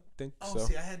 I don't think so. Oh,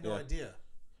 see, I had no idea.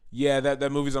 Yeah,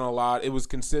 that movie's on a lot. It was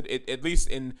considered, at least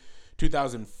in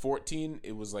 2014,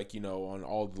 it was like, on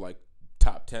all the like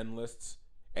top 10 lists.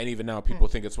 And even now, people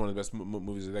think it's one of the best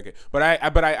movies of the decade. But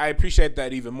I appreciate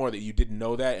that even more, that you didn't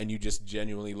know that and you just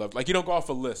genuinely loved. Like, you don't go off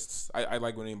of lists. I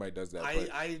like when anybody does that.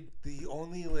 The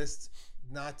only list,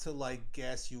 not to like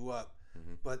gas you up,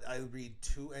 but I read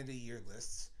 2 end of year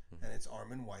lists, and it's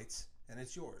Armin White's and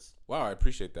it's yours. Wow, I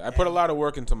appreciate that. I put a lot of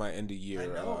work into my end of year. I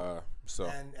know.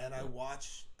 So and I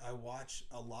watch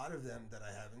a lot of them that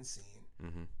I haven't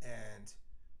seen, and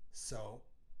so.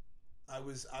 I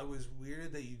was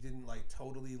weirded that you didn't like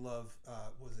totally love.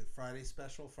 Was it Friday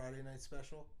Night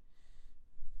Special?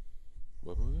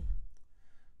 What movie?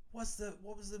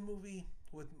 What was the movie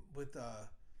with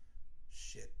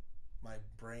shit, my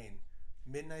brain,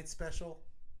 Midnight Special?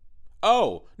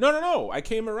 Oh, no. I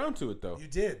came around to it though. You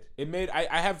did. It made.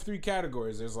 I have 3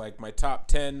 categories. There's like my top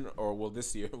 10, or well,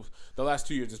 this year, the last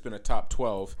 2 years, it's been a top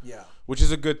 12. Yeah. Which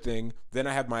is a good thing. Then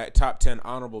I have my top 10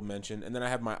 honorable mention, and then I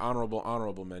have my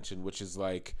honorable mention, which is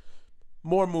like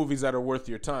more movies that are worth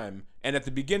your time. And at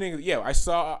the beginning, I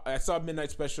saw Midnight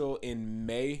Special in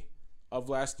May of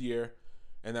last year,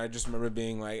 and I just remember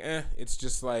being like, it's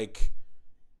just like,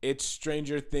 it's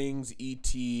Stranger Things,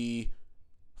 E.T.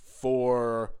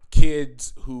 for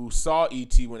kids who saw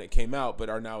E.T. when it came out but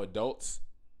are now adults.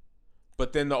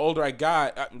 But then the older I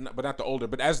got, but not the older,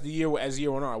 but as the year went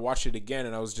on, I watched it again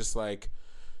and I was just like,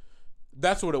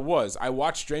 that's what it was. I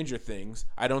watched Stranger Things.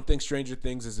 I don't think Stranger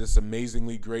Things is this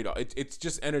amazingly great. It's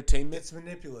just entertainment. It's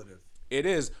manipulative. It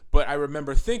is, but I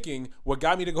remember thinking, what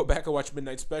got me to go back and watch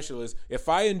Midnight Special is, if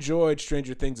I enjoyed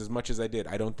Stranger Things as much as I did,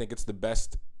 I don't think it's the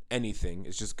best anything.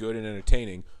 It's just good and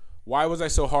entertaining. Why was I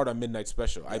so hard on Midnight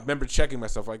Special? Yeah. I remember checking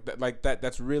myself like that.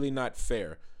 That's really not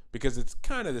fair, because it's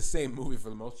kind of the same movie for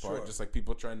the most part. Sure. Just like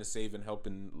people trying to save and help,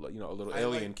 and a little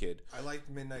alien kid. I liked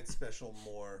Midnight Special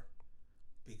more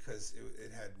because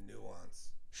it had nuance.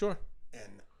 Sure.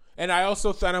 And I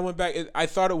also thought, I went back. I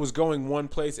thought it was going one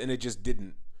place, and it just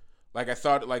didn't. Like, I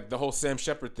thought, like, the whole Sam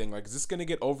Shepard thing, like, is this going to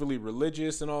get overly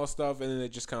religious and all this stuff? And then it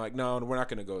just kind of like, no, we're not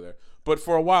going to go there. But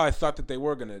for a while, I thought that they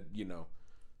were going to,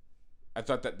 I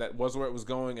thought that was where it was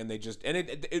going, and they just, and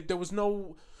it there was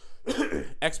no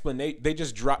explanation. They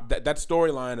just dropped that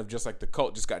storyline of just like the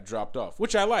cult just got dropped off,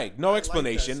 which I like. No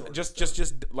explanation,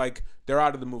 just like they're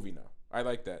out of the movie now. I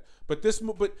like that. But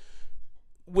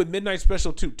with Midnight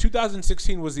Special 2,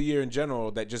 2016 was the year in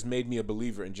general that just made me a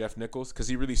believer in Jeff Nichols, because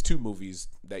he released 2 movies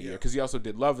that year, because he also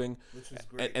did Loving, which was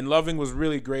great. And Loving was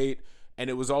really great. And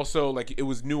it was also like, it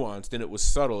was nuanced and it was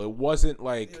subtle. It wasn't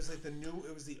like, it was like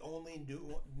it was the only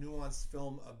nuanced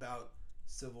film about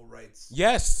civil rights.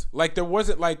 Yes, like there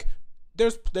wasn't like,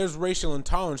 there's racial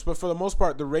intolerance, but for the most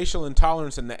part, the racial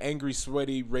intolerance and the angry,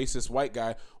 sweaty, racist white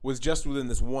guy was just within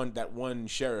that one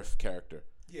sheriff character.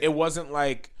 Yeah. It wasn't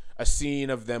like a scene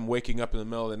of them waking up in the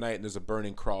middle of the night and there's a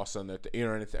burning cross on their,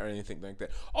 or anything like that.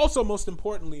 Also, most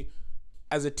importantly,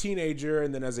 as a teenager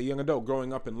and then as a young adult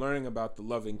growing up and learning about the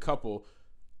loving couple,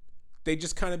 they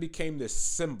just kind of became this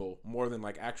symbol more than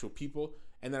like actual people.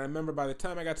 And then I remember by the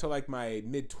time I got to like my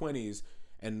mid-20s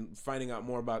and finding out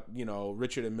more about,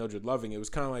 Richard and Mildred Loving, it was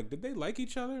kind of like, did they like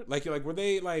each other? Like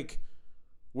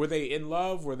were they in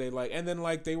love? Were they like, and then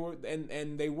like they were,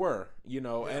 and they were, yeah.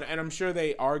 and I'm sure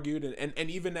they argued and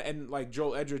even like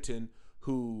Joel Edgerton,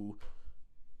 who,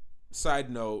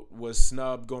 side note, was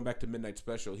snubbed going back to Midnight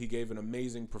Special. He gave an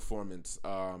amazing performance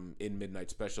in Midnight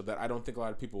Special that I don't think a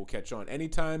lot of people will catch on.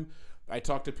 Anytime I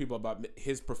talk to people about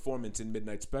his performance in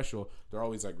Midnight Special, they're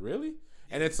always like, really?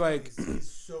 And it's like, he's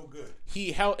so good.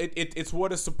 He held it. It's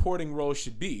what a supporting role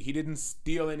should be. He didn't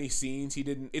steal any scenes. He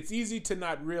didn't. It's easy to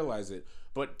not realize it,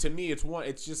 but to me,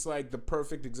 it's just like the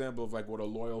perfect example of like what a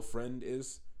loyal friend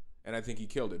is, and I think he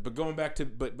killed it. But going back to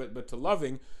but to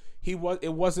Loving, it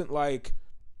wasn't like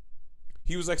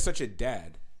he was like such a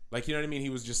dad. Like, you know what I mean? He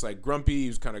was just like grumpy. He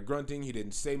was kind of grunting. He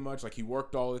didn't say much. Like, he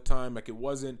worked all the time. Like, it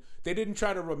wasn't. They didn't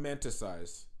try to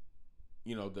romanticize,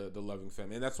 the Loving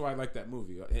family, and that's why I like that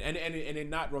movie. And in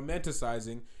not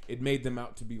romanticizing, it made them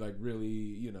out to be like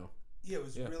really, Yeah, it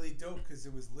was really dope because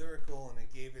it was lyrical and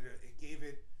it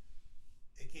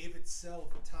gave itself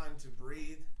time to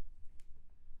breathe.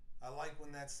 I like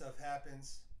when that stuff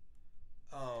happens.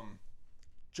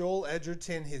 Joel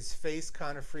Edgerton, his face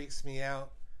kind of freaks me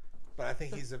out, but I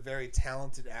think he's a very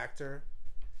talented actor.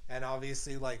 And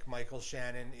obviously, like Michael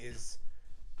Shannon he's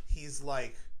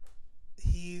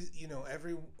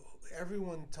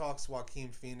everyone talks Joaquin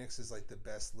Phoenix is like the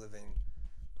best living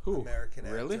American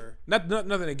really? actor. Not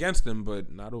nothing against him,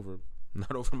 but not over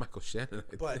Michael Shannon.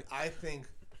 I think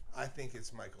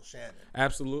it's Michael Shannon.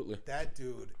 Absolutely. That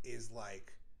dude is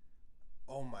like,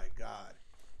 oh my god.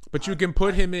 But you can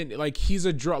put him in like he's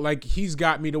a draw. Like he's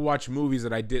got me to watch movies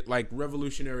that I did like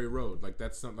Revolutionary Road. Like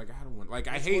that's something like I don't want. Like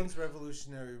I hate. Which one's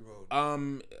Revolutionary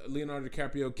Road? Leonardo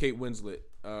DiCaprio, Kate Winslet.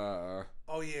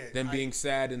 Oh yeah. Them being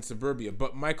sad in suburbia,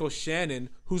 but Michael Shannon,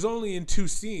 who's only in 2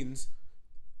 scenes,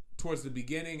 towards the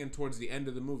beginning and towards the end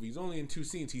of the movie, he's only in 2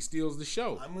 scenes. He steals the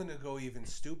show. I'm gonna go even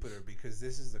stupider because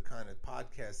this is the kind of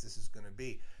podcast this is gonna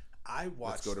be. I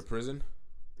watched. Let's Go to Prison.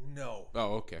 No.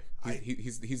 Oh, okay.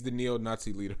 He's the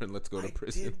neo-Nazi leader, and Let's Go to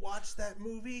Prison. I did watch that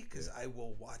movie because I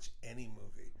will watch any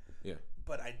movie. Yeah.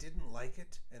 But I didn't like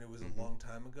it, and it was a long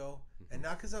time ago. And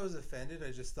not because I was offended, I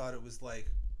just thought it was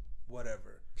like,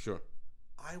 whatever. Sure.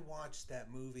 I watched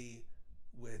that movie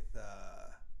with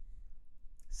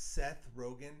Seth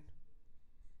Rogen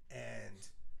and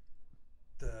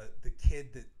the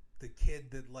kid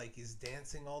that like is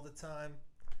dancing all the time.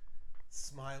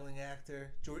 Smiling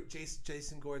actor,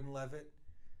 Jason Gordon-Levitt.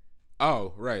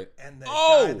 Oh, right. And the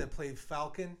guy that played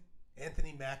Falcon,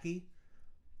 Anthony Mackie.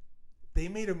 They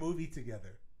made a movie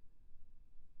together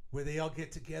where they all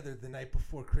get together the night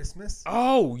before Christmas.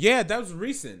 Oh, yeah, that was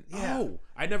recent. Yeah. Oh,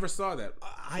 I never saw that.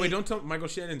 Wait, don't tell Michael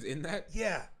Shannon's in that?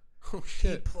 Yeah. Oh,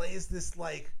 shit.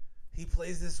 He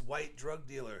plays this white drug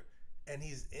dealer, and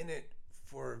he's in it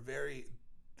for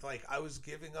I was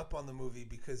giving up on the movie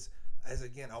because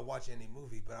I'll watch any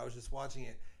movie, but I was just watching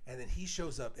it, and then he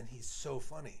shows up, and he's so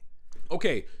funny.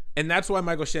 Okay, and that's why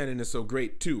Michael Shannon is so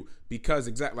great too, because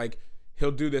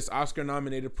he'll do this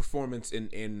Oscar-nominated performance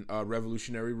in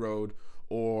Revolutionary Road,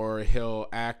 or he'll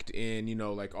act in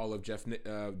like all of Jeff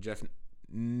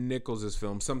Nichols'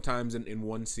 films. Sometimes in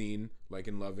one scene, like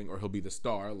in Loving, or he'll be the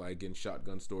star, like in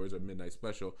Shotgun Stores or Midnight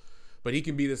Special. But he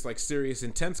can be this like serious,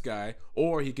 intense guy,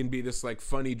 or he can be this like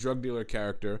funny drug dealer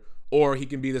character. Or he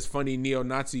can be this funny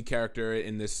neo-Nazi character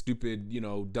in this stupid,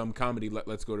 dumb comedy.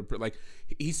 Let's Go to like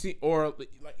he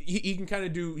can kind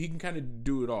of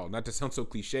do it all. Not to sound so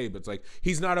cliche, but it's like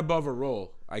he's not above a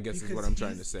role. I guess because is what I'm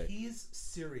trying to say. He's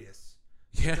serious.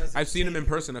 Yeah, I've seen him in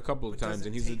person a couple of times,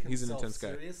 and he's an intense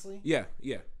guy. Seriously? Yeah.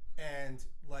 And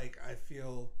like I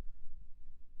feel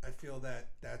that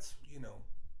that's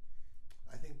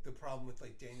I think the problem with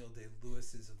like Daniel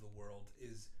Day-Lewis's of the world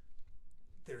is.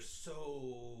 They're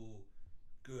so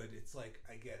good. It's like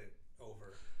I get it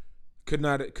over. Could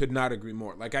not agree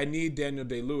more. Like I need Daniel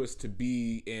Day-Lewis to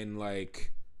be in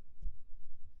like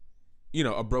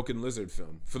a Broken Lizard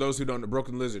film. For those who don't know,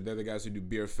 Broken Lizard, they're the guys who do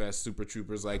Beer Fest, Super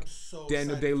Troopers. Like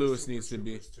Daniel Day-Lewis needs to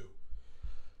be. Too.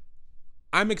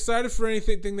 I'm excited for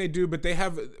anything they do, but they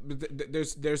have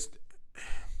there's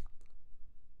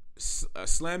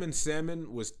Slammin'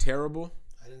 Salmon was terrible.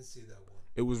 I didn't see that one.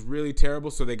 It was really terrible,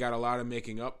 so they got a lot of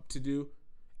making up to do.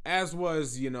 As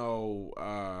was,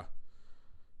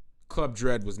 Club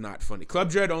Dread was not funny. Club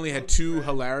Dread only had 2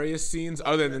 hilarious scenes.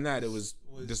 Other than that, it was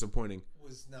disappointing.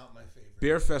 Was not my favorite.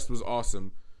 Beer Fest was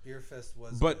awesome. Beer Fest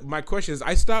was But good. My question is,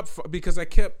 I stopped because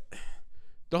the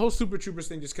whole Super Troopers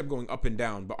thing just kept going up and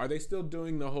down. But are they still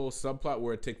doing the whole subplot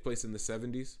where it takes place in the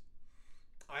 70s?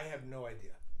 I have no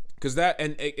idea. Because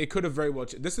it could have very well.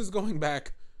 This is going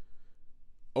back.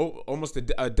 Almost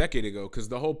a decade ago, because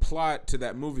the whole plot to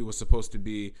that movie was supposed to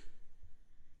be,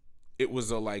 it was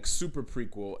a like super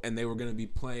prequel, and they were going to be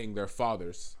playing their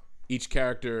fathers. Each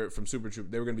character from Super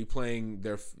Troop, they were going to be playing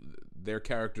their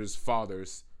characters'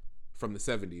 fathers from the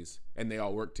 70s, and they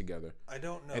all worked together. I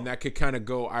don't know. And that could kind of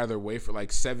go either way for like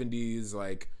 70s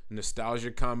like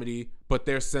nostalgia comedy, but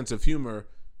their sense of humor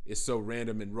is so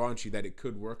random and raunchy that it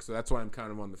could work. So that's why I'm kind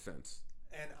of on the fence.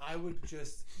 And I would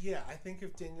I think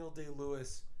if Daniel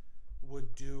Day-Lewis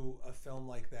would do a film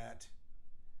like that,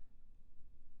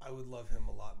 I would love him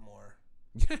a lot more.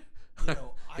 Yeah.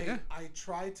 I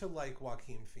try to like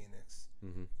Joaquin Phoenix.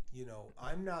 Mm-hmm.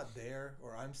 I'm Not There,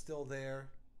 or I'm Still There.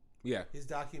 Yeah. His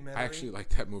documentary. I actually like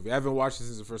that movie. I haven't watched it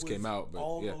since it first came out, but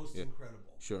almost yeah. incredible.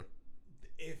 Sure.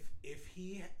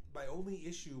 My only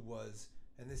issue was,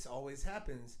 and this always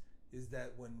happens, is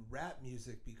that when rap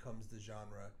music becomes the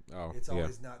genre, it's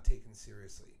always not taken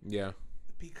seriously. Yeah.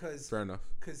 Because fair enough.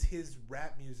 Because his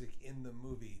rap music in the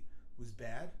movie was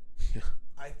bad. Yeah.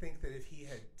 I think that if he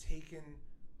had taken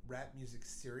rap music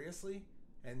seriously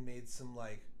and made some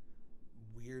like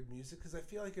weird music, because I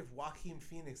feel like if Joaquin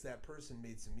Phoenix, that person,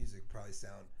 made some music, it'd probably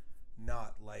sound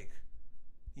not like,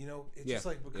 you know, it just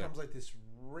like becomes like this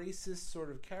racist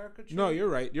sort of caricature. No, you're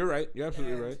right. You're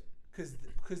absolutely right.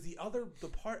 Because the other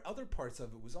parts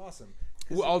of it was awesome.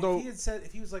 Well, although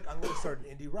if he was like, I'm going to start an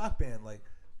indie rock band, like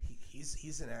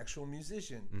he's an actual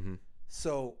musician. Mm-hmm.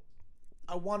 So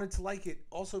I wanted to like it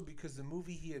also because the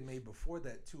movie he had made before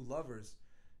that, Two Lovers,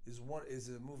 is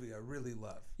a movie I really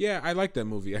love. Yeah, I like that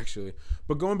movie actually.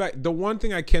 But going back, the one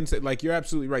thing I can say, like, you're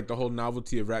absolutely right, the whole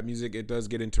novelty of rap music, it does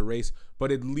get into race,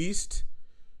 but at least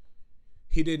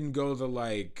he didn't go the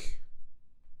like.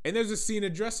 And there's a scene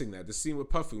addressing that. The scene with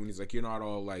Puffy when he's like, "You're not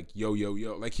all like yo yo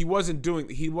yo." Like he wasn't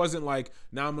like,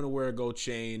 "Now I'm gonna wear a gold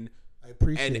chain." I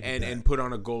appreciate and put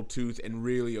on a gold tooth and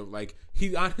really like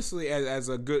he honestly as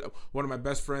a good one of my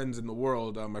best friends in the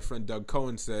world, my friend Doug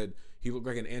Cohen said he looked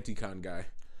like an Anticon guy,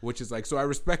 which is like, so I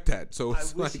respect that. So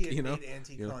it's I wish like, he had made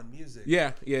Anticon music.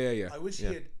 Yeah. I wish he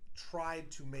had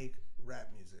tried to make rap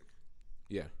music.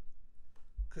 Yeah.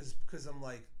 Because I'm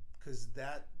like, because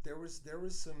that there was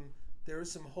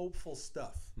some hopeful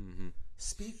stuff. Mm-hmm.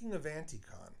 Speaking of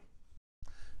Anticon,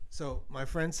 so my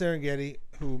friend Serengeti,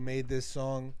 who made this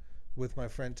song with my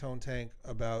friend Tone Tank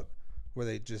about where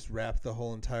they just rapped the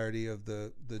whole entirety of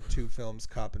the two films,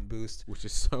 Cop and Boost, which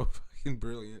is so fucking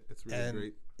brilliant. It's really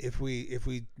great. If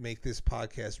we make this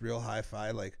podcast real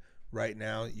hi-fi, like right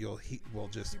now, we'll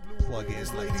just plug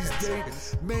in like 10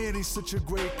 seconds. Man, he's such a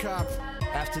great cop.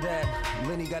 After that,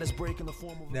 Lenny got his break in the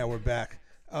form of. Now we're back.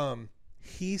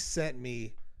 He sent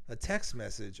me a text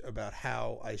message about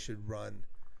how I should run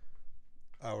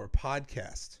our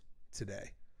podcast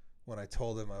today when I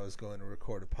told him I was going to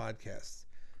record a podcast.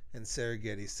 And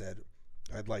Serengeti said,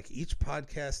 "I'd like each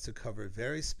podcast to cover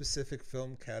very specific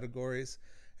film categories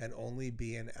and only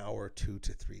be an hour 2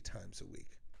 to 3 times a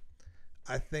week."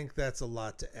 I think that's a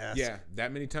lot to ask. Yeah,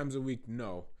 that many times a week,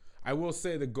 no. I will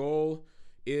say the goal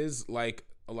is, like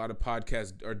a lot of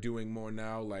podcasts are doing more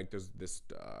now, like there's this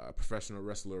professional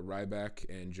wrestler Ryback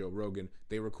and Joe Rogan.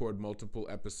 They record multiple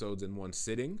episodes in one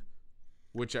sitting,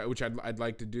 which I'd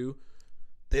like to do.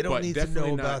 They don't need to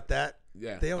know about that.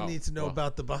 Yeah, they don't need to know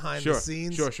about the behind the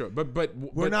scenes. Sure. But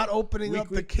we're not opening up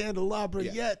the candelabra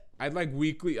yet. I'd like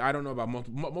weekly. I don't know about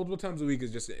multiple times a week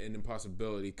is just an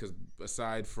impossibility because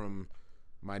aside from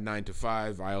my 9 to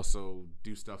 5, I also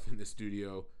do stuff in the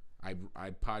studio. I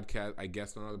podcast. I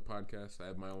guest on other podcasts. I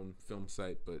have my own film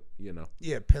site, but you know.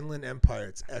 Yeah, Pinland Empire.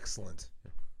 It's excellent.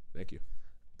 Yeah, thank you.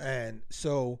 And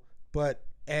so,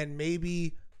 and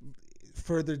maybe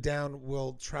further down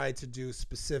we'll try to do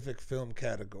specific film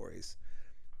categories.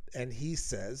 And he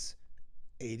says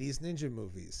 80s ninja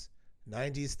movies,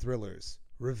 90s thrillers,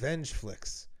 revenge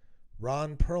flicks,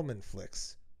 Ron Perlman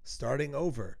flicks, starting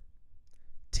over,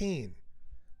 teen,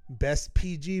 best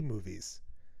PG movies,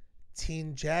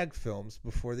 teen jag films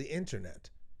before the internet.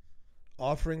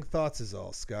 Offering thoughts is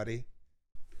all, Scotty.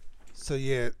 So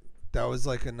yeah, that was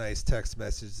like a nice text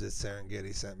message that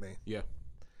Serengeti sent me. Yeah.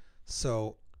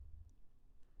 So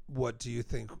what do you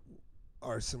think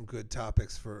are some good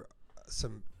topics for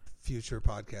some future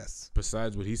podcasts?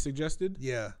 Besides what he suggested?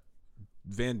 Yeah.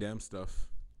 Van Damme stuff.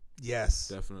 Yes.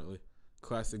 Definitely.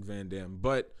 Classic Van Damme.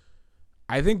 But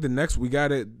I think the next, we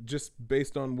got it just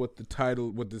based on what the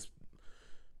title, what this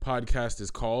podcast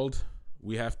is called,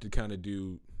 we have to kind of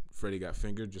do Freddy Got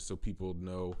Fingered just so people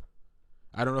know.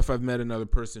 I don't know if I've met another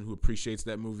person who appreciates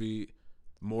that movie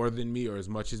more than me or as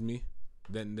much as me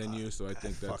than you. So I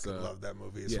think that's fucking love that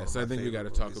movie. It's yeah. one of So my I think we got to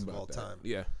favorite talk movies of about all that. time.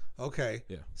 Yeah. Okay.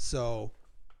 Yeah. So,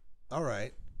 all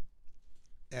right,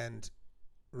 and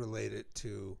relate it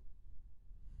to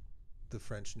the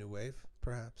French New Wave,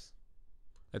 perhaps.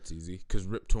 That's easy because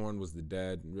Rip Torn was the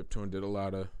dad, and Rip Torn did a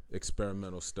lot of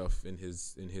experimental stuff in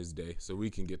his day. So we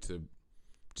can get to,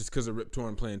 just because of Rip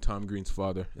Torn playing Tom Green's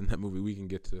father in that movie, we can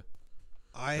get to.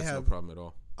 That's no problem at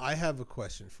all. I have a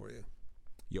question for you.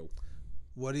 Yo.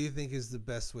 What do you think is the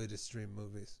best way to stream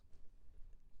movies?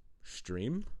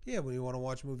 Stream? Yeah, when you want to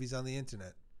watch movies on the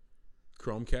internet.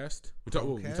 Chromecast? We're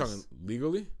talking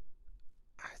legally?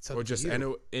 Or just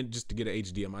and just to get an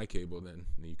HDMI cable, then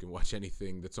you can watch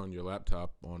anything that's on your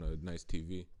laptop on a nice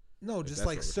TV. No, just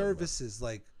like services,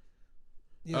 like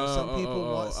some people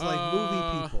want like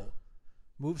movie people.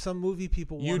 Some movie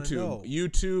people want to know.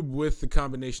 YouTube with the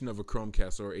combination of a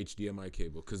Chromecast or HDMI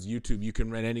cable, because YouTube, you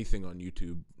can rent anything on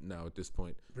YouTube now at this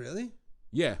point. Really?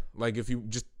 Yeah, like if you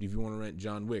want to rent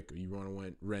John Wick, or you want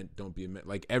to rent Don't Be a Man,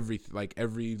 like every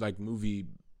movie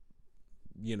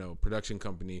production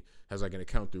company has like an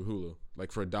account through Hulu.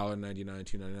 Like for $1.99,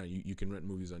 $2.99, you can rent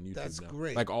movies on YouTube. That's now.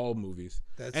 great. Like all movies.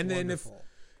 That's and then wonderful.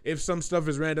 if some stuff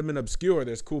is random and obscure,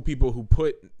 there's cool people who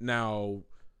put now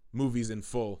movies in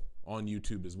full on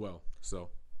YouTube as well. So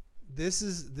this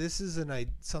is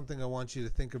something I want you to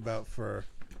think about for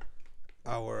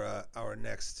our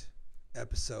next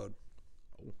episode.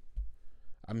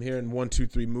 I'm hearing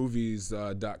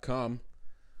 123movies.com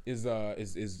is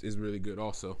really good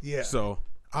also. Yeah. So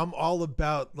I'm all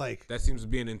about like that seems to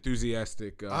be an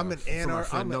enthusiastic. I'm an for my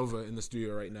friend Nova in the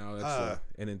studio right now. That's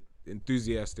an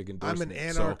enthusiastic endorsement. I'm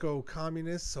an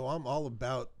anarcho-communist, so I'm all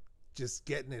about just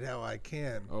getting it how I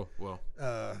can. Oh well.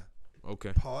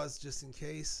 Okay. Pause just in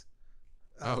case.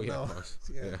 Oh yeah. Pause.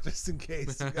 Yeah, just in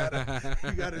case you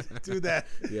gotta do that.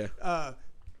 Yeah.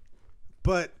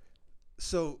 But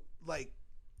so like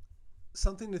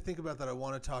something to think about that I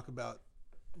want to talk about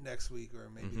next week or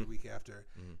maybe the week after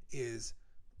is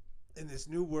in this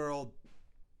new world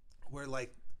where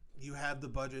like you have the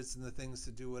budgets and the things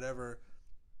to do whatever,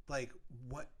 like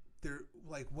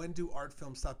when do art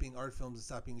films stop being art films and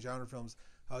stop being genre films?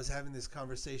 I was having this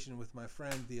conversation with my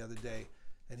friend the other day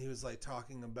and he was like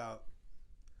talking about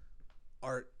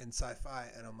art and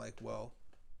sci-fi and I'm like, well,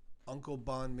 Uncle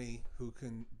Boon Me who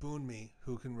can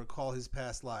recall his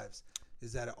past lives,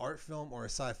 is that an art film or a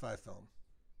sci-fi film?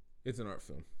 It's an art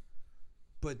film.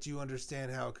 But do you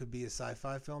understand how it could be a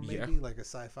sci-fi film? Maybe like a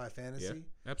sci-fi fantasy. Yeah,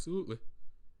 absolutely.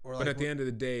 Or but at the end of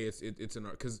the day, it's an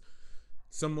art because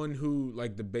someone who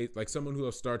like someone who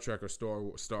loves Star Trek or Star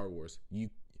Wars,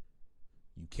 you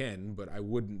can, but I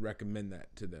wouldn't recommend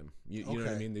that to them. You know what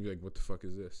I mean? They'd be like, "What the fuck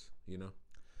is this?" You know.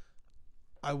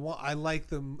 I like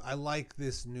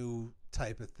this new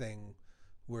type of thing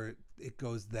where it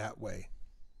goes that way.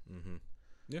 Mm-hmm.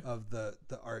 Yeah. Of the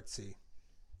artsy.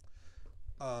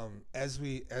 As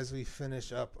we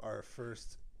finish up our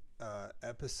first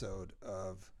episode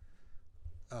of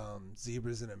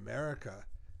Zebras in America,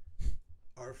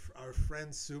 our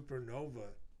friend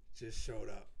Supernova just showed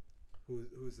up,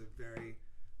 who's a very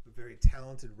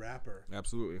talented rapper.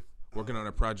 Absolutely. Working on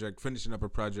a project, finishing up a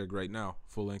project right now,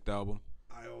 full-length album.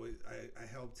 I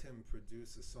helped him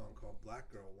produce a song called Black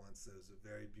Girl once. It was a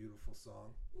very beautiful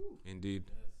song. Indeed.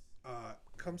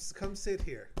 Come sit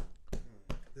here.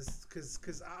 This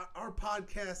because our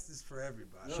podcast is for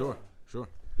everybody. Sure. Here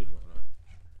you go.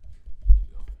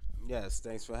 Yes,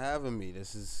 thanks for having me.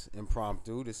 This is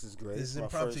impromptu. This is great. This is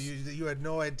impromptu. You had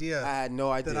no idea. I had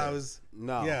no idea that I was.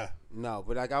 No. Yeah. No,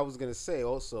 but like I was gonna say,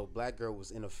 also Black Girl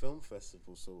was in a film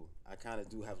festival, so I kind of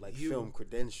do have like film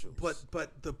credentials.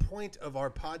 But the point of our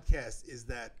podcast is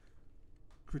that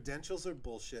credentials are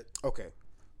bullshit. Okay.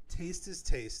 Taste is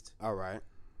taste. All right.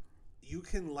 You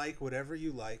can like whatever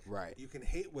you like. Right. You can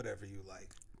hate whatever you like.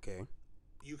 Okay.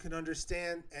 You can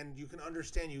understand you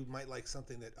might like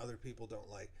something that other people don't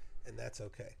like, and that's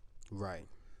okay. Right.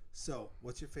 So,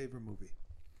 what's your favorite movie?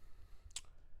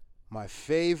 My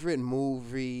favorite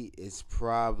movie is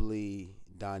probably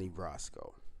Donnie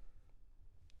Brasco.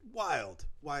 Wild.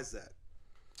 Why is that?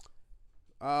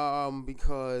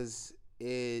 Because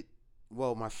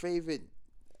my favorite,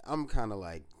 I'm kind of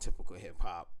like typical hip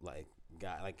hop, like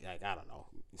guy, like I don't know,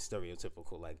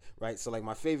 stereotypical, like, right? So like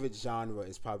my favorite genre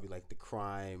is probably like the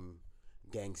crime,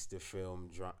 gangster film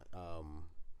genre. I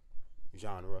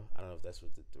don't know if that's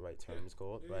what the right term is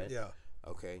called, right? Yeah.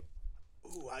 Okay.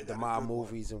 Ooh, I got the mob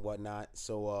movies and whatnot.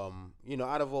 So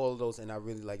out of all of those, and I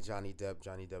really like Johnny Depp.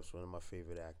 Johnny Depp's one of my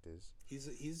favorite actors. He's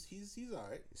all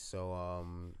right. So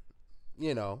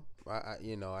I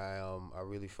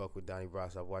really fuck with Donnie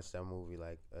Brasco. I've watched that movie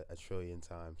like a trillion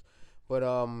times. But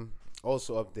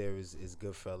also up there is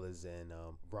Goodfellas, and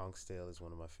Bronx Tale is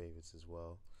one of my favorites as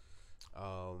well.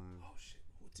 Oh shit!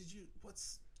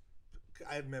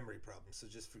 I have memory problems, so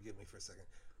just forgive me for a second.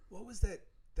 What was that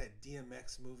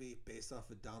DMX movie based off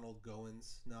of Donald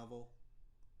Gowan's novel?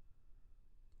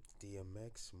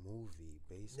 DMX movie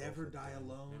based Never off Die of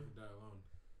Alone. Never Die Alone.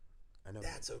 I know.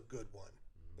 That's a good one.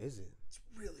 Is it? It's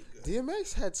really good.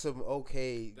 DMX had some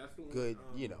good,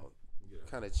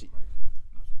 kind of cheap.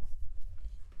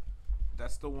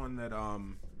 That's the one that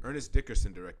Ernest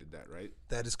Dickerson directed that, right?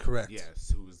 That is correct.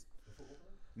 Yes, who was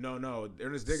No,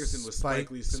 Ernest Dickerson was Spike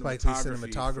Lee Lee's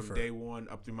cinematography from day one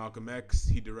up through Malcolm X.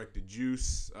 He directed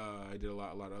Juice. I did a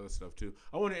lot of other stuff too.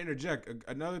 I want to interject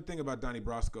another thing about Donnie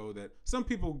Brasco that some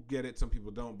people get it, some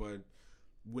people don't, but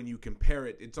when you compare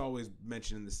it, it's always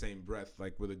mentioned in the same breath,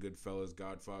 like with a Goodfellas,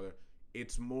 Godfather.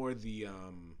 It's more the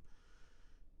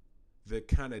the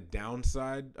kind of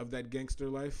downside of that gangster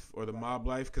life or the mob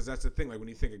life, because that's the thing. Like when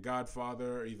you think of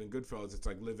Godfather or even Goodfellas, it's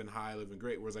like living high, living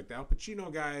great. Whereas like the Al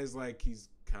Pacino guy is like he's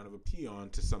kind of a peon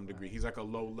to some degree. He's like a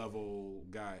low level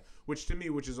guy, which to me,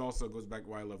 which is also goes back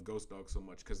why I love Ghost Dog so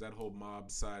much, because that whole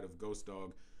mob side of Ghost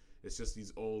Dog, it's just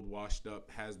these old, washed up,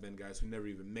 has-been guys who never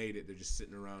even made it. They're just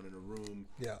sitting around in a room.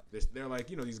 Yeah. They're like,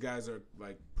 these guys are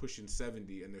like pushing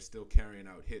 70 and they're still carrying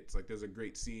out hits. Like there's a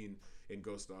great scene in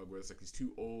Ghost Dog where it's like these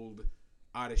two old,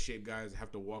 out of shape guys that have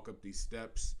to walk up these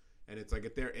steps, and it's like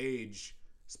at their age,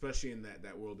 especially in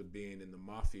that world of being in the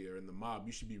mafia or in the mob,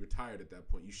 you should be retired at that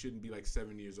point. You shouldn't be like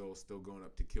 7 years old still going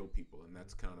up to kill people, and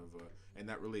that's kind of and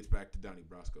that relates back to Donnie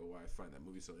Brasco, why I find that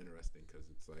movie so interesting, because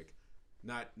it's like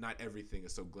not everything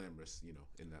is so glamorous,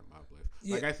 in that mob life.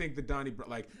 Yeah. Like I think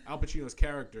like Al Pacino's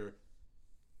character,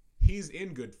 he's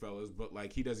in Goodfellas, but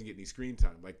like he doesn't get any screen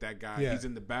time. Like that guy, he's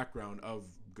in the background of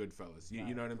Goodfellas.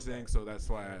 You know what I'm saying? So that's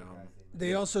why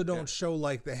They also don't show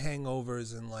like the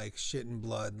hangovers and like shit and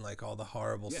blood and like all the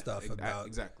horrible stuff about.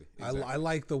 Exactly. I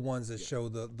like the ones that show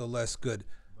the less good.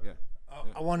 Yeah.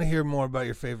 I want to hear more about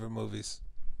your favorite movies.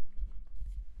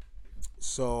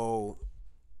 So,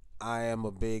 I am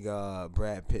a big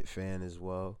Brad Pitt fan as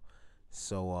well.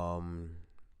 So,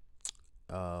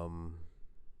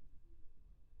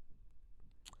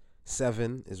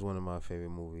 Seven is one of my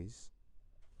favorite movies.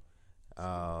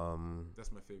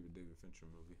 That's my favorite David Fincher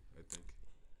movie, I think.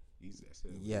 Easy. I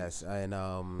said it. Yes, and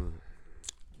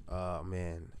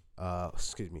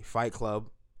excuse me, Fight Club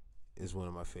is one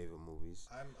of my favorite movies.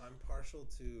 I'm partial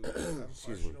to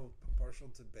partial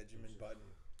to Benjamin Button.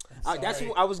 That's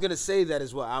what I was gonna say that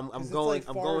as well. I'm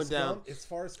going down. It's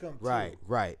Forrest Gump.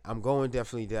 Right. I'm going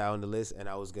definitely down the list, and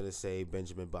I was gonna say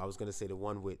Benjamin, but I was gonna say the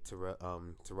one with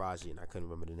Taraji, and I couldn't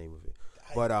remember the name of it.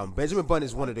 But Benjamin Button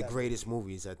is one of the greatest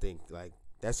movies. I think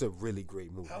that's a really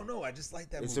great movie. I don't know. I just like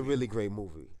that. It's movie. a really great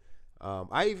movie.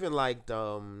 I even liked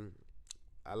the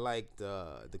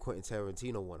Quentin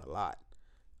Tarantino one a lot.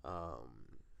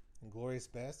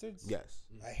 Inglourious Bastards. Yes.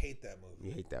 I hate that movie.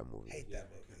 You hate that movie. Hate that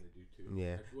movie.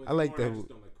 Yeah, I like that. I just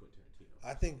don't like Quentin Tarantino.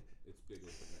 I think It's bigger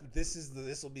than that.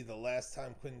 this will be the last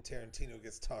time Quentin Tarantino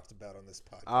gets talked about on this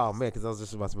podcast. Oh man, because I was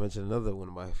just about to mention another one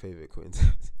of my favorite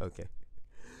Quentin. Okay.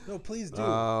 No, please do.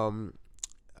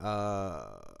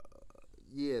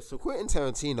 Yeah. So Quentin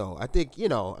Tarantino, I think a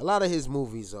lot of his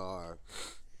movies are,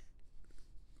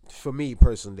 for me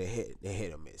personally, they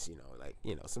hit or miss.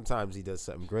 Sometimes he does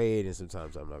something great, and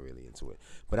sometimes I'm not really into it.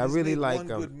 But I really like one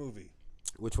good movie.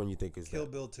 Which one you think is Kill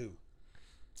that? Bill 2.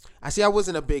 I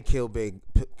wasn't a big Kill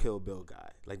Bill guy.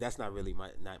 Like that's not really my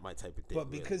type of thing. But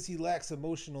because he lacks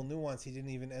emotional nuance, he didn't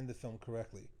even end the film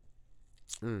correctly.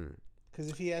 Because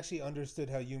if he actually understood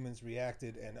how humans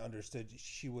reacted and understood,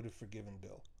 she would have forgiven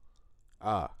Bill.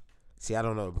 See, I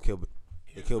don't know the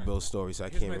Kill Bill story, so I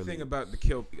can't really. Here's my thing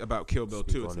about Kill Bill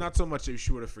 2. It's not so much that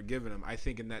she would have forgiven him. I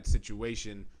think in that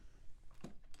situation,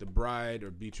 the bride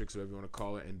or Beatrix, whatever you want to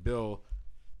call it, and Bill,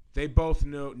 they both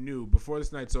knew before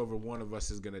this night's over, one of us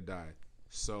is gonna die.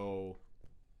 So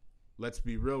let's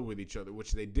be real with each other,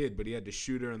 which they did. But he had to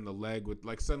shoot her in the leg with,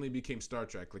 like, suddenly became Star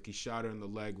Trek. Like he shot her in the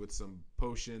leg with some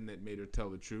potion that made her tell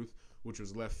the truth, which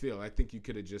was left field. I think you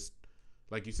could have just,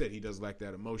 like you said, he does lack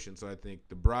that emotion. So I think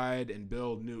the bride and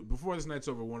Bill knew before this night's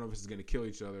over, one of us is gonna kill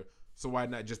each other. So why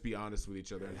not just be honest with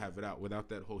each other and have it out without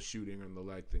that whole shooting in the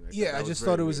leg thing? I just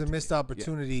thought it was a missed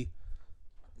opportunity.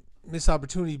 Missed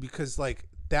opportunity because like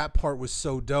that part was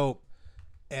so dope,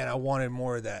 and I wanted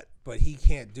more of that, but he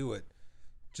can't do it.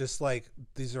 Just like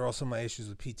these are also my issues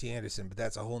with P.T. Anderson, but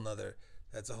that's a whole nother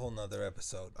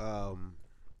episode.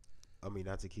 I mean,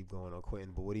 not to keep going on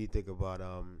Quentin, but what do you think about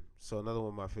so another one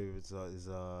of my favorites is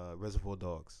Reservoir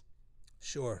Dogs.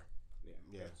 Sure.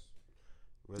 Yeah.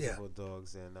 Reservoir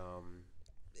Dogs, and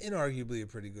inarguably a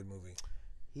pretty good movie.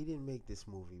 he didn't make this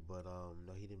movie, but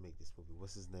no, he didn't make this movie.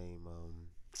 What's his name?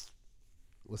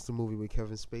 What's the movie with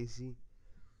Kevin Spacey?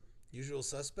 Usual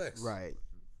Suspects. Right.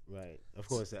 Of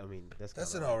course, I mean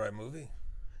that's an alright movie.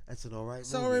 That's an alright.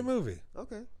 It's an alright movie.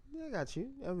 Okay, yeah, I got you.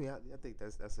 I mean, I think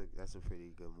that's a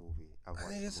pretty good movie. I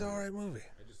think it's an alright movie.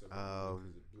 I just because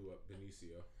it blew up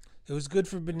Benicio. It was good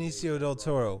for Benicio del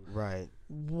Toro. Right.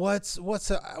 What's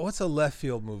a left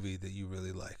field movie that you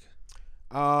really like?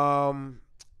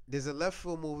 There's a left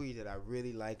field movie that I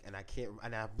really like, and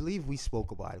I believe we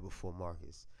spoke about it before,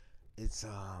 Marcus. It's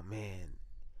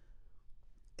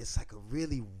it's like a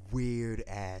really weird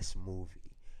ass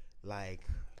movie. Like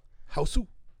Houseu?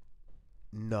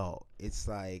 No, it's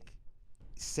like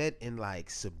set in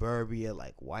like suburbia,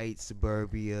 like white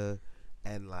suburbia,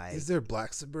 and like is there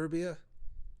black suburbia?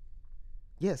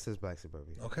 Yes, there's black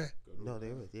suburbia. Okay. No,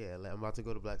 there is. Yeah, I'm about to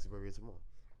go to black suburbia tomorrow.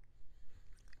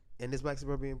 and there's Black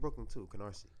Suburbia in Brooklyn too,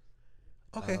 Canarsie.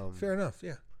 Okay, fair enough.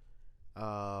 Yeah.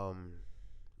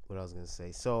 What I was gonna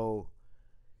say. So,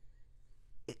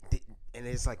 and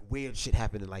it's like weird shit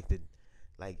happening.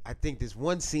 Like I think there's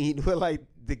one scene where like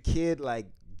the kid like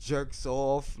jerks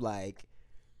off like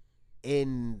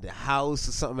in the house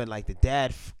or something, and like the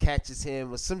dad catches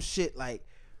him or some shit like.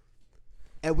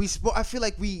 And we spoke. I feel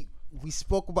like we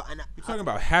spoke about. And You're talking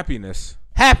about Happiness.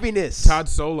 Happiness. Todd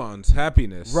Solondz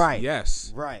Happiness. Right.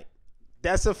 Yes. Right.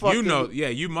 That's a fucking. You know, yeah,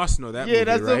 you must know that yeah, movie,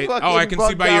 that's right? a fucking. Oh, I can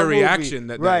see by your movie. reaction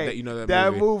that you know that movie.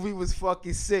 That movie was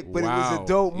fucking sick, but it was a Wow.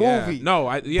 dope Yeah. movie. No,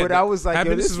 but I was like, yo,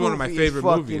 Happiness this is one of my movie favorite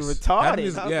fucking movies. Retarded.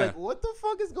 Happiness, I was yeah. like, what the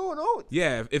fuck is going on?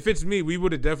 Yeah, if it's me, we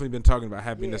would have definitely been talking about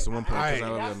Happiness at one point because I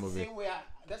love that's that movie. The same way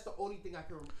that's the only thing I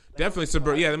can. Definitely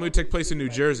suburban. Yeah, that movie took place in New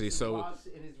Jersey, so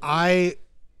I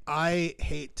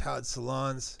hate Todd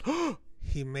Solondz.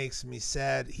 He makes me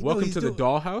sad. Welcome to the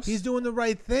Dollhouse. He's doing the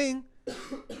right thing.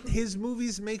 His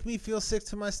movies make me feel sick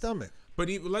to my stomach. But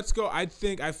let's go. I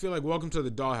feel like Welcome to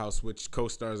the Dollhouse, which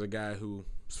co-stars a guy who's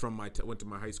from went to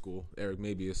my high school, Eric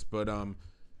Mabius. But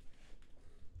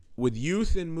with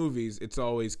youth in movies, it's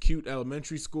always cute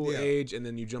elementary school age, and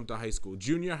then you jump to high school.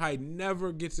 Junior high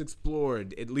never gets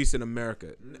explored, at least in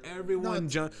America. Everyone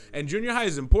and junior high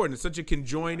is important. It's such a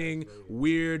conjoining,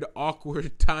 weird,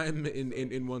 awkward time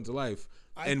in one's life.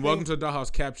 And Welcome to the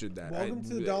Dollhouse captured that. Welcome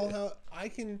to the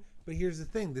Dollhouse. But here's the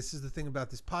thing. This is the thing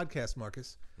about this podcast,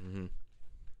 Marcus. Mm-hmm.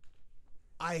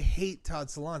 I hate Todd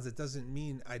Solondz. It doesn't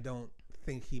mean I don't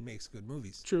think he makes good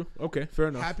movies. True. Okay. Fair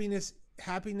enough. Happiness.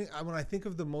 When I think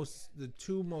of the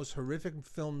two most horrific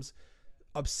films,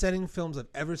 upsetting films I've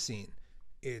ever seen,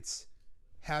 it's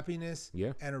Happiness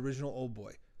and Original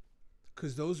Oldboy,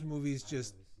 because those movies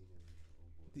just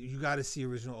you got to see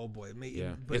Original Oldboy.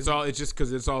 But it's just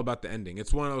because it's all about the ending.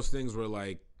 It's one of those things where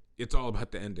like it's all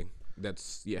about the ending.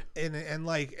 That's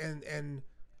and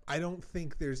I don't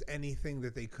think there's anything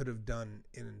that they could have done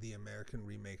in the American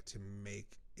remake to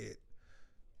make it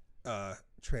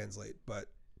translate, but.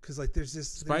 Because like there's this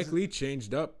Spike Lee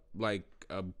changed up like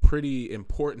a pretty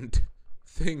important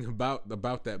thing about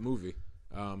that movie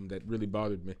that really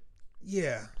bothered me.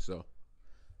 Yeah. So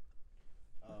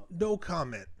no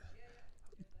comment.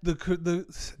 We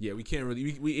can't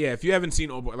really we if you haven't seen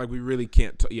Old Boy, like we really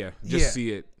can't see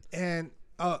it. And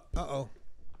well, that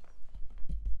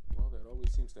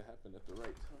always seems to happen at the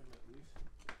right time at least.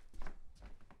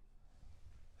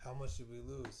 How much did we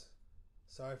lose?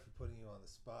 Sorry for putting you on the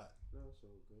spot. No, so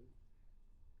good.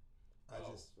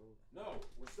 No,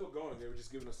 we're still going. They were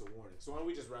just giving us a warning. So why don't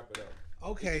we just wrap it up?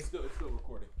 Okay. It's still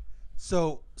recording.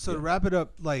 So to wrap it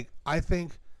up, like I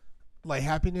think, like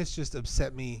Happiness just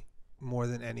upset me more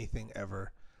than anything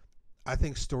ever. I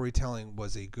think Storytelling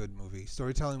was a good movie.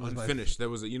 Storytelling was Unfinished. There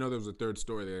was a third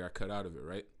story that got cut out of it,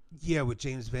 right? Yeah, with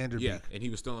James Vanderbeek. Yeah, and he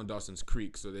was still on Dawson's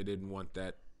Creek, so they didn't want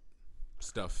that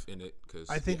stuff in it because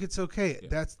I think it's okay.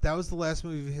 Yeah. That was the last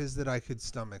movie of his that I could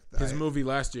stomach. His movie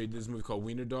last year, he did this movie called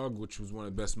Wiener Dog, which was one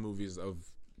of the best movies of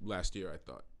last year, I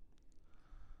thought.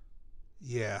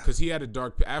 Yeah, because he had a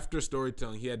dark after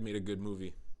Storytelling. He had made a good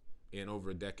movie in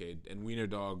over a decade, and Wiener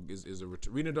Dog is a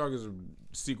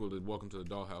sequel to Welcome to the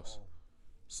Dollhouse.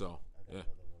 So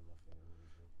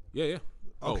yeah.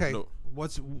 Okay. Oh, no.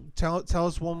 Tell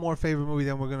us one more favorite movie,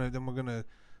 then we're gonna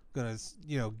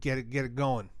get it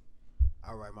going.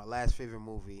 All right, my last favorite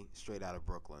movie, Straight Outta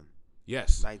Brooklyn.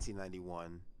 Yes.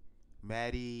 1991.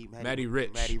 Matty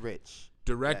Rich.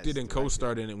 Directed and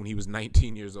co-starred in it when he was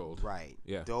 19 years old. Right.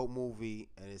 Yeah. Dope movie,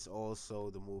 and it's also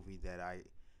the movie that I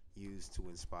used to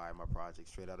inspire my project,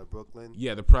 Straight Outta Brooklyn.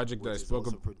 Yeah, the project that I spoke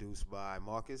about. Produced by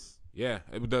Marcus. Yeah,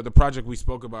 the project we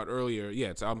spoke about earlier. Yeah,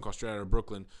 it's an album called Straight Outta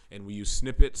Brooklyn, and we use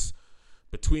snippets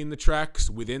between the tracks,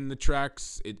 within the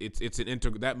tracks. It's an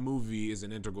that movie is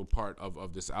an integral part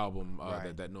of this album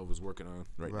that Nova's working on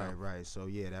right now. Right. So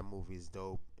yeah, that movie is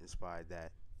dope. Inspired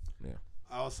that. Yeah.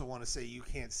 I also want to say you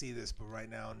can't see this, but right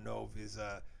now Nov is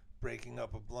breaking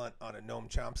up a blunt on a Noam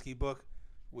Chomsky book,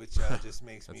 which just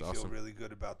makes me feel really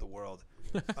good about the world.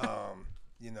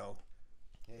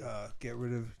 Get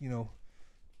rid of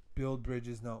build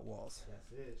bridges, not walls.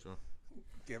 That's it. Sure.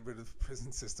 Get rid of the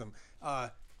prison system.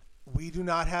 We do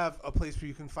not have a place where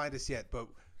you can find us yet, but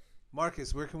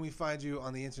Marcus, where can we find you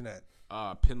on the internet?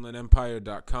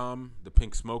 PinlandEmpire.com,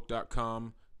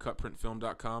 thepinksmoke.com,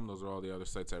 cutprintfilm.com. Those are all the other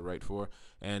sites I write for.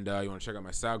 And you want to check out my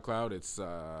SoundCloud, it's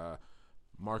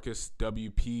Marcus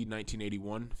WP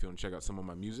 1981 if you want to check out some of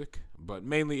my music. But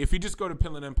mainly, if you just go to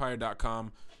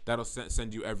PinlandEmpire.com, that'll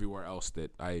send you everywhere else that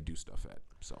I do stuff at.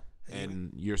 So,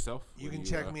 and yourself? You can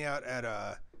check me out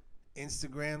at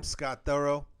Instagram, Scott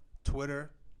Thorough,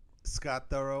 Twitter, Scott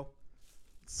Thorough.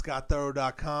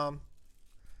 ScottThorough.com.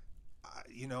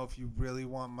 You know, if you really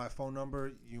want my phone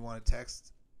number, you want to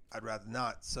text, I'd rather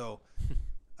not. So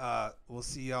we'll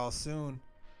see y'all soon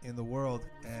in the world,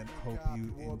 and hope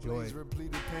you enjoy.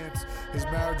 His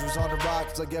marriage was on the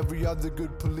rocks like every other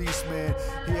good policeman.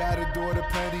 He had a daughter,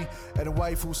 Penny, and a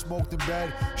wife who smoked in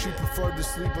bed. She preferred to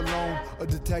sleep alone. A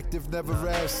detective never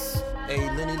rests. Hey,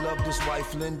 Lenny loved his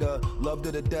wife, Linda, loved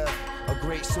her to death. A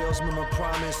great salesman, I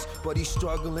promise, but he's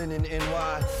struggling in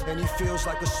NY, and he feels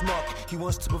like a schmuck. He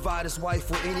wants to provide his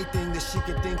wife with anything that she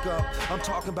can think of. I'm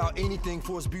talking about anything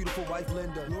for his beautiful wife,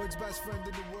 Linda. Lloyd's best friend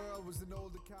in the world.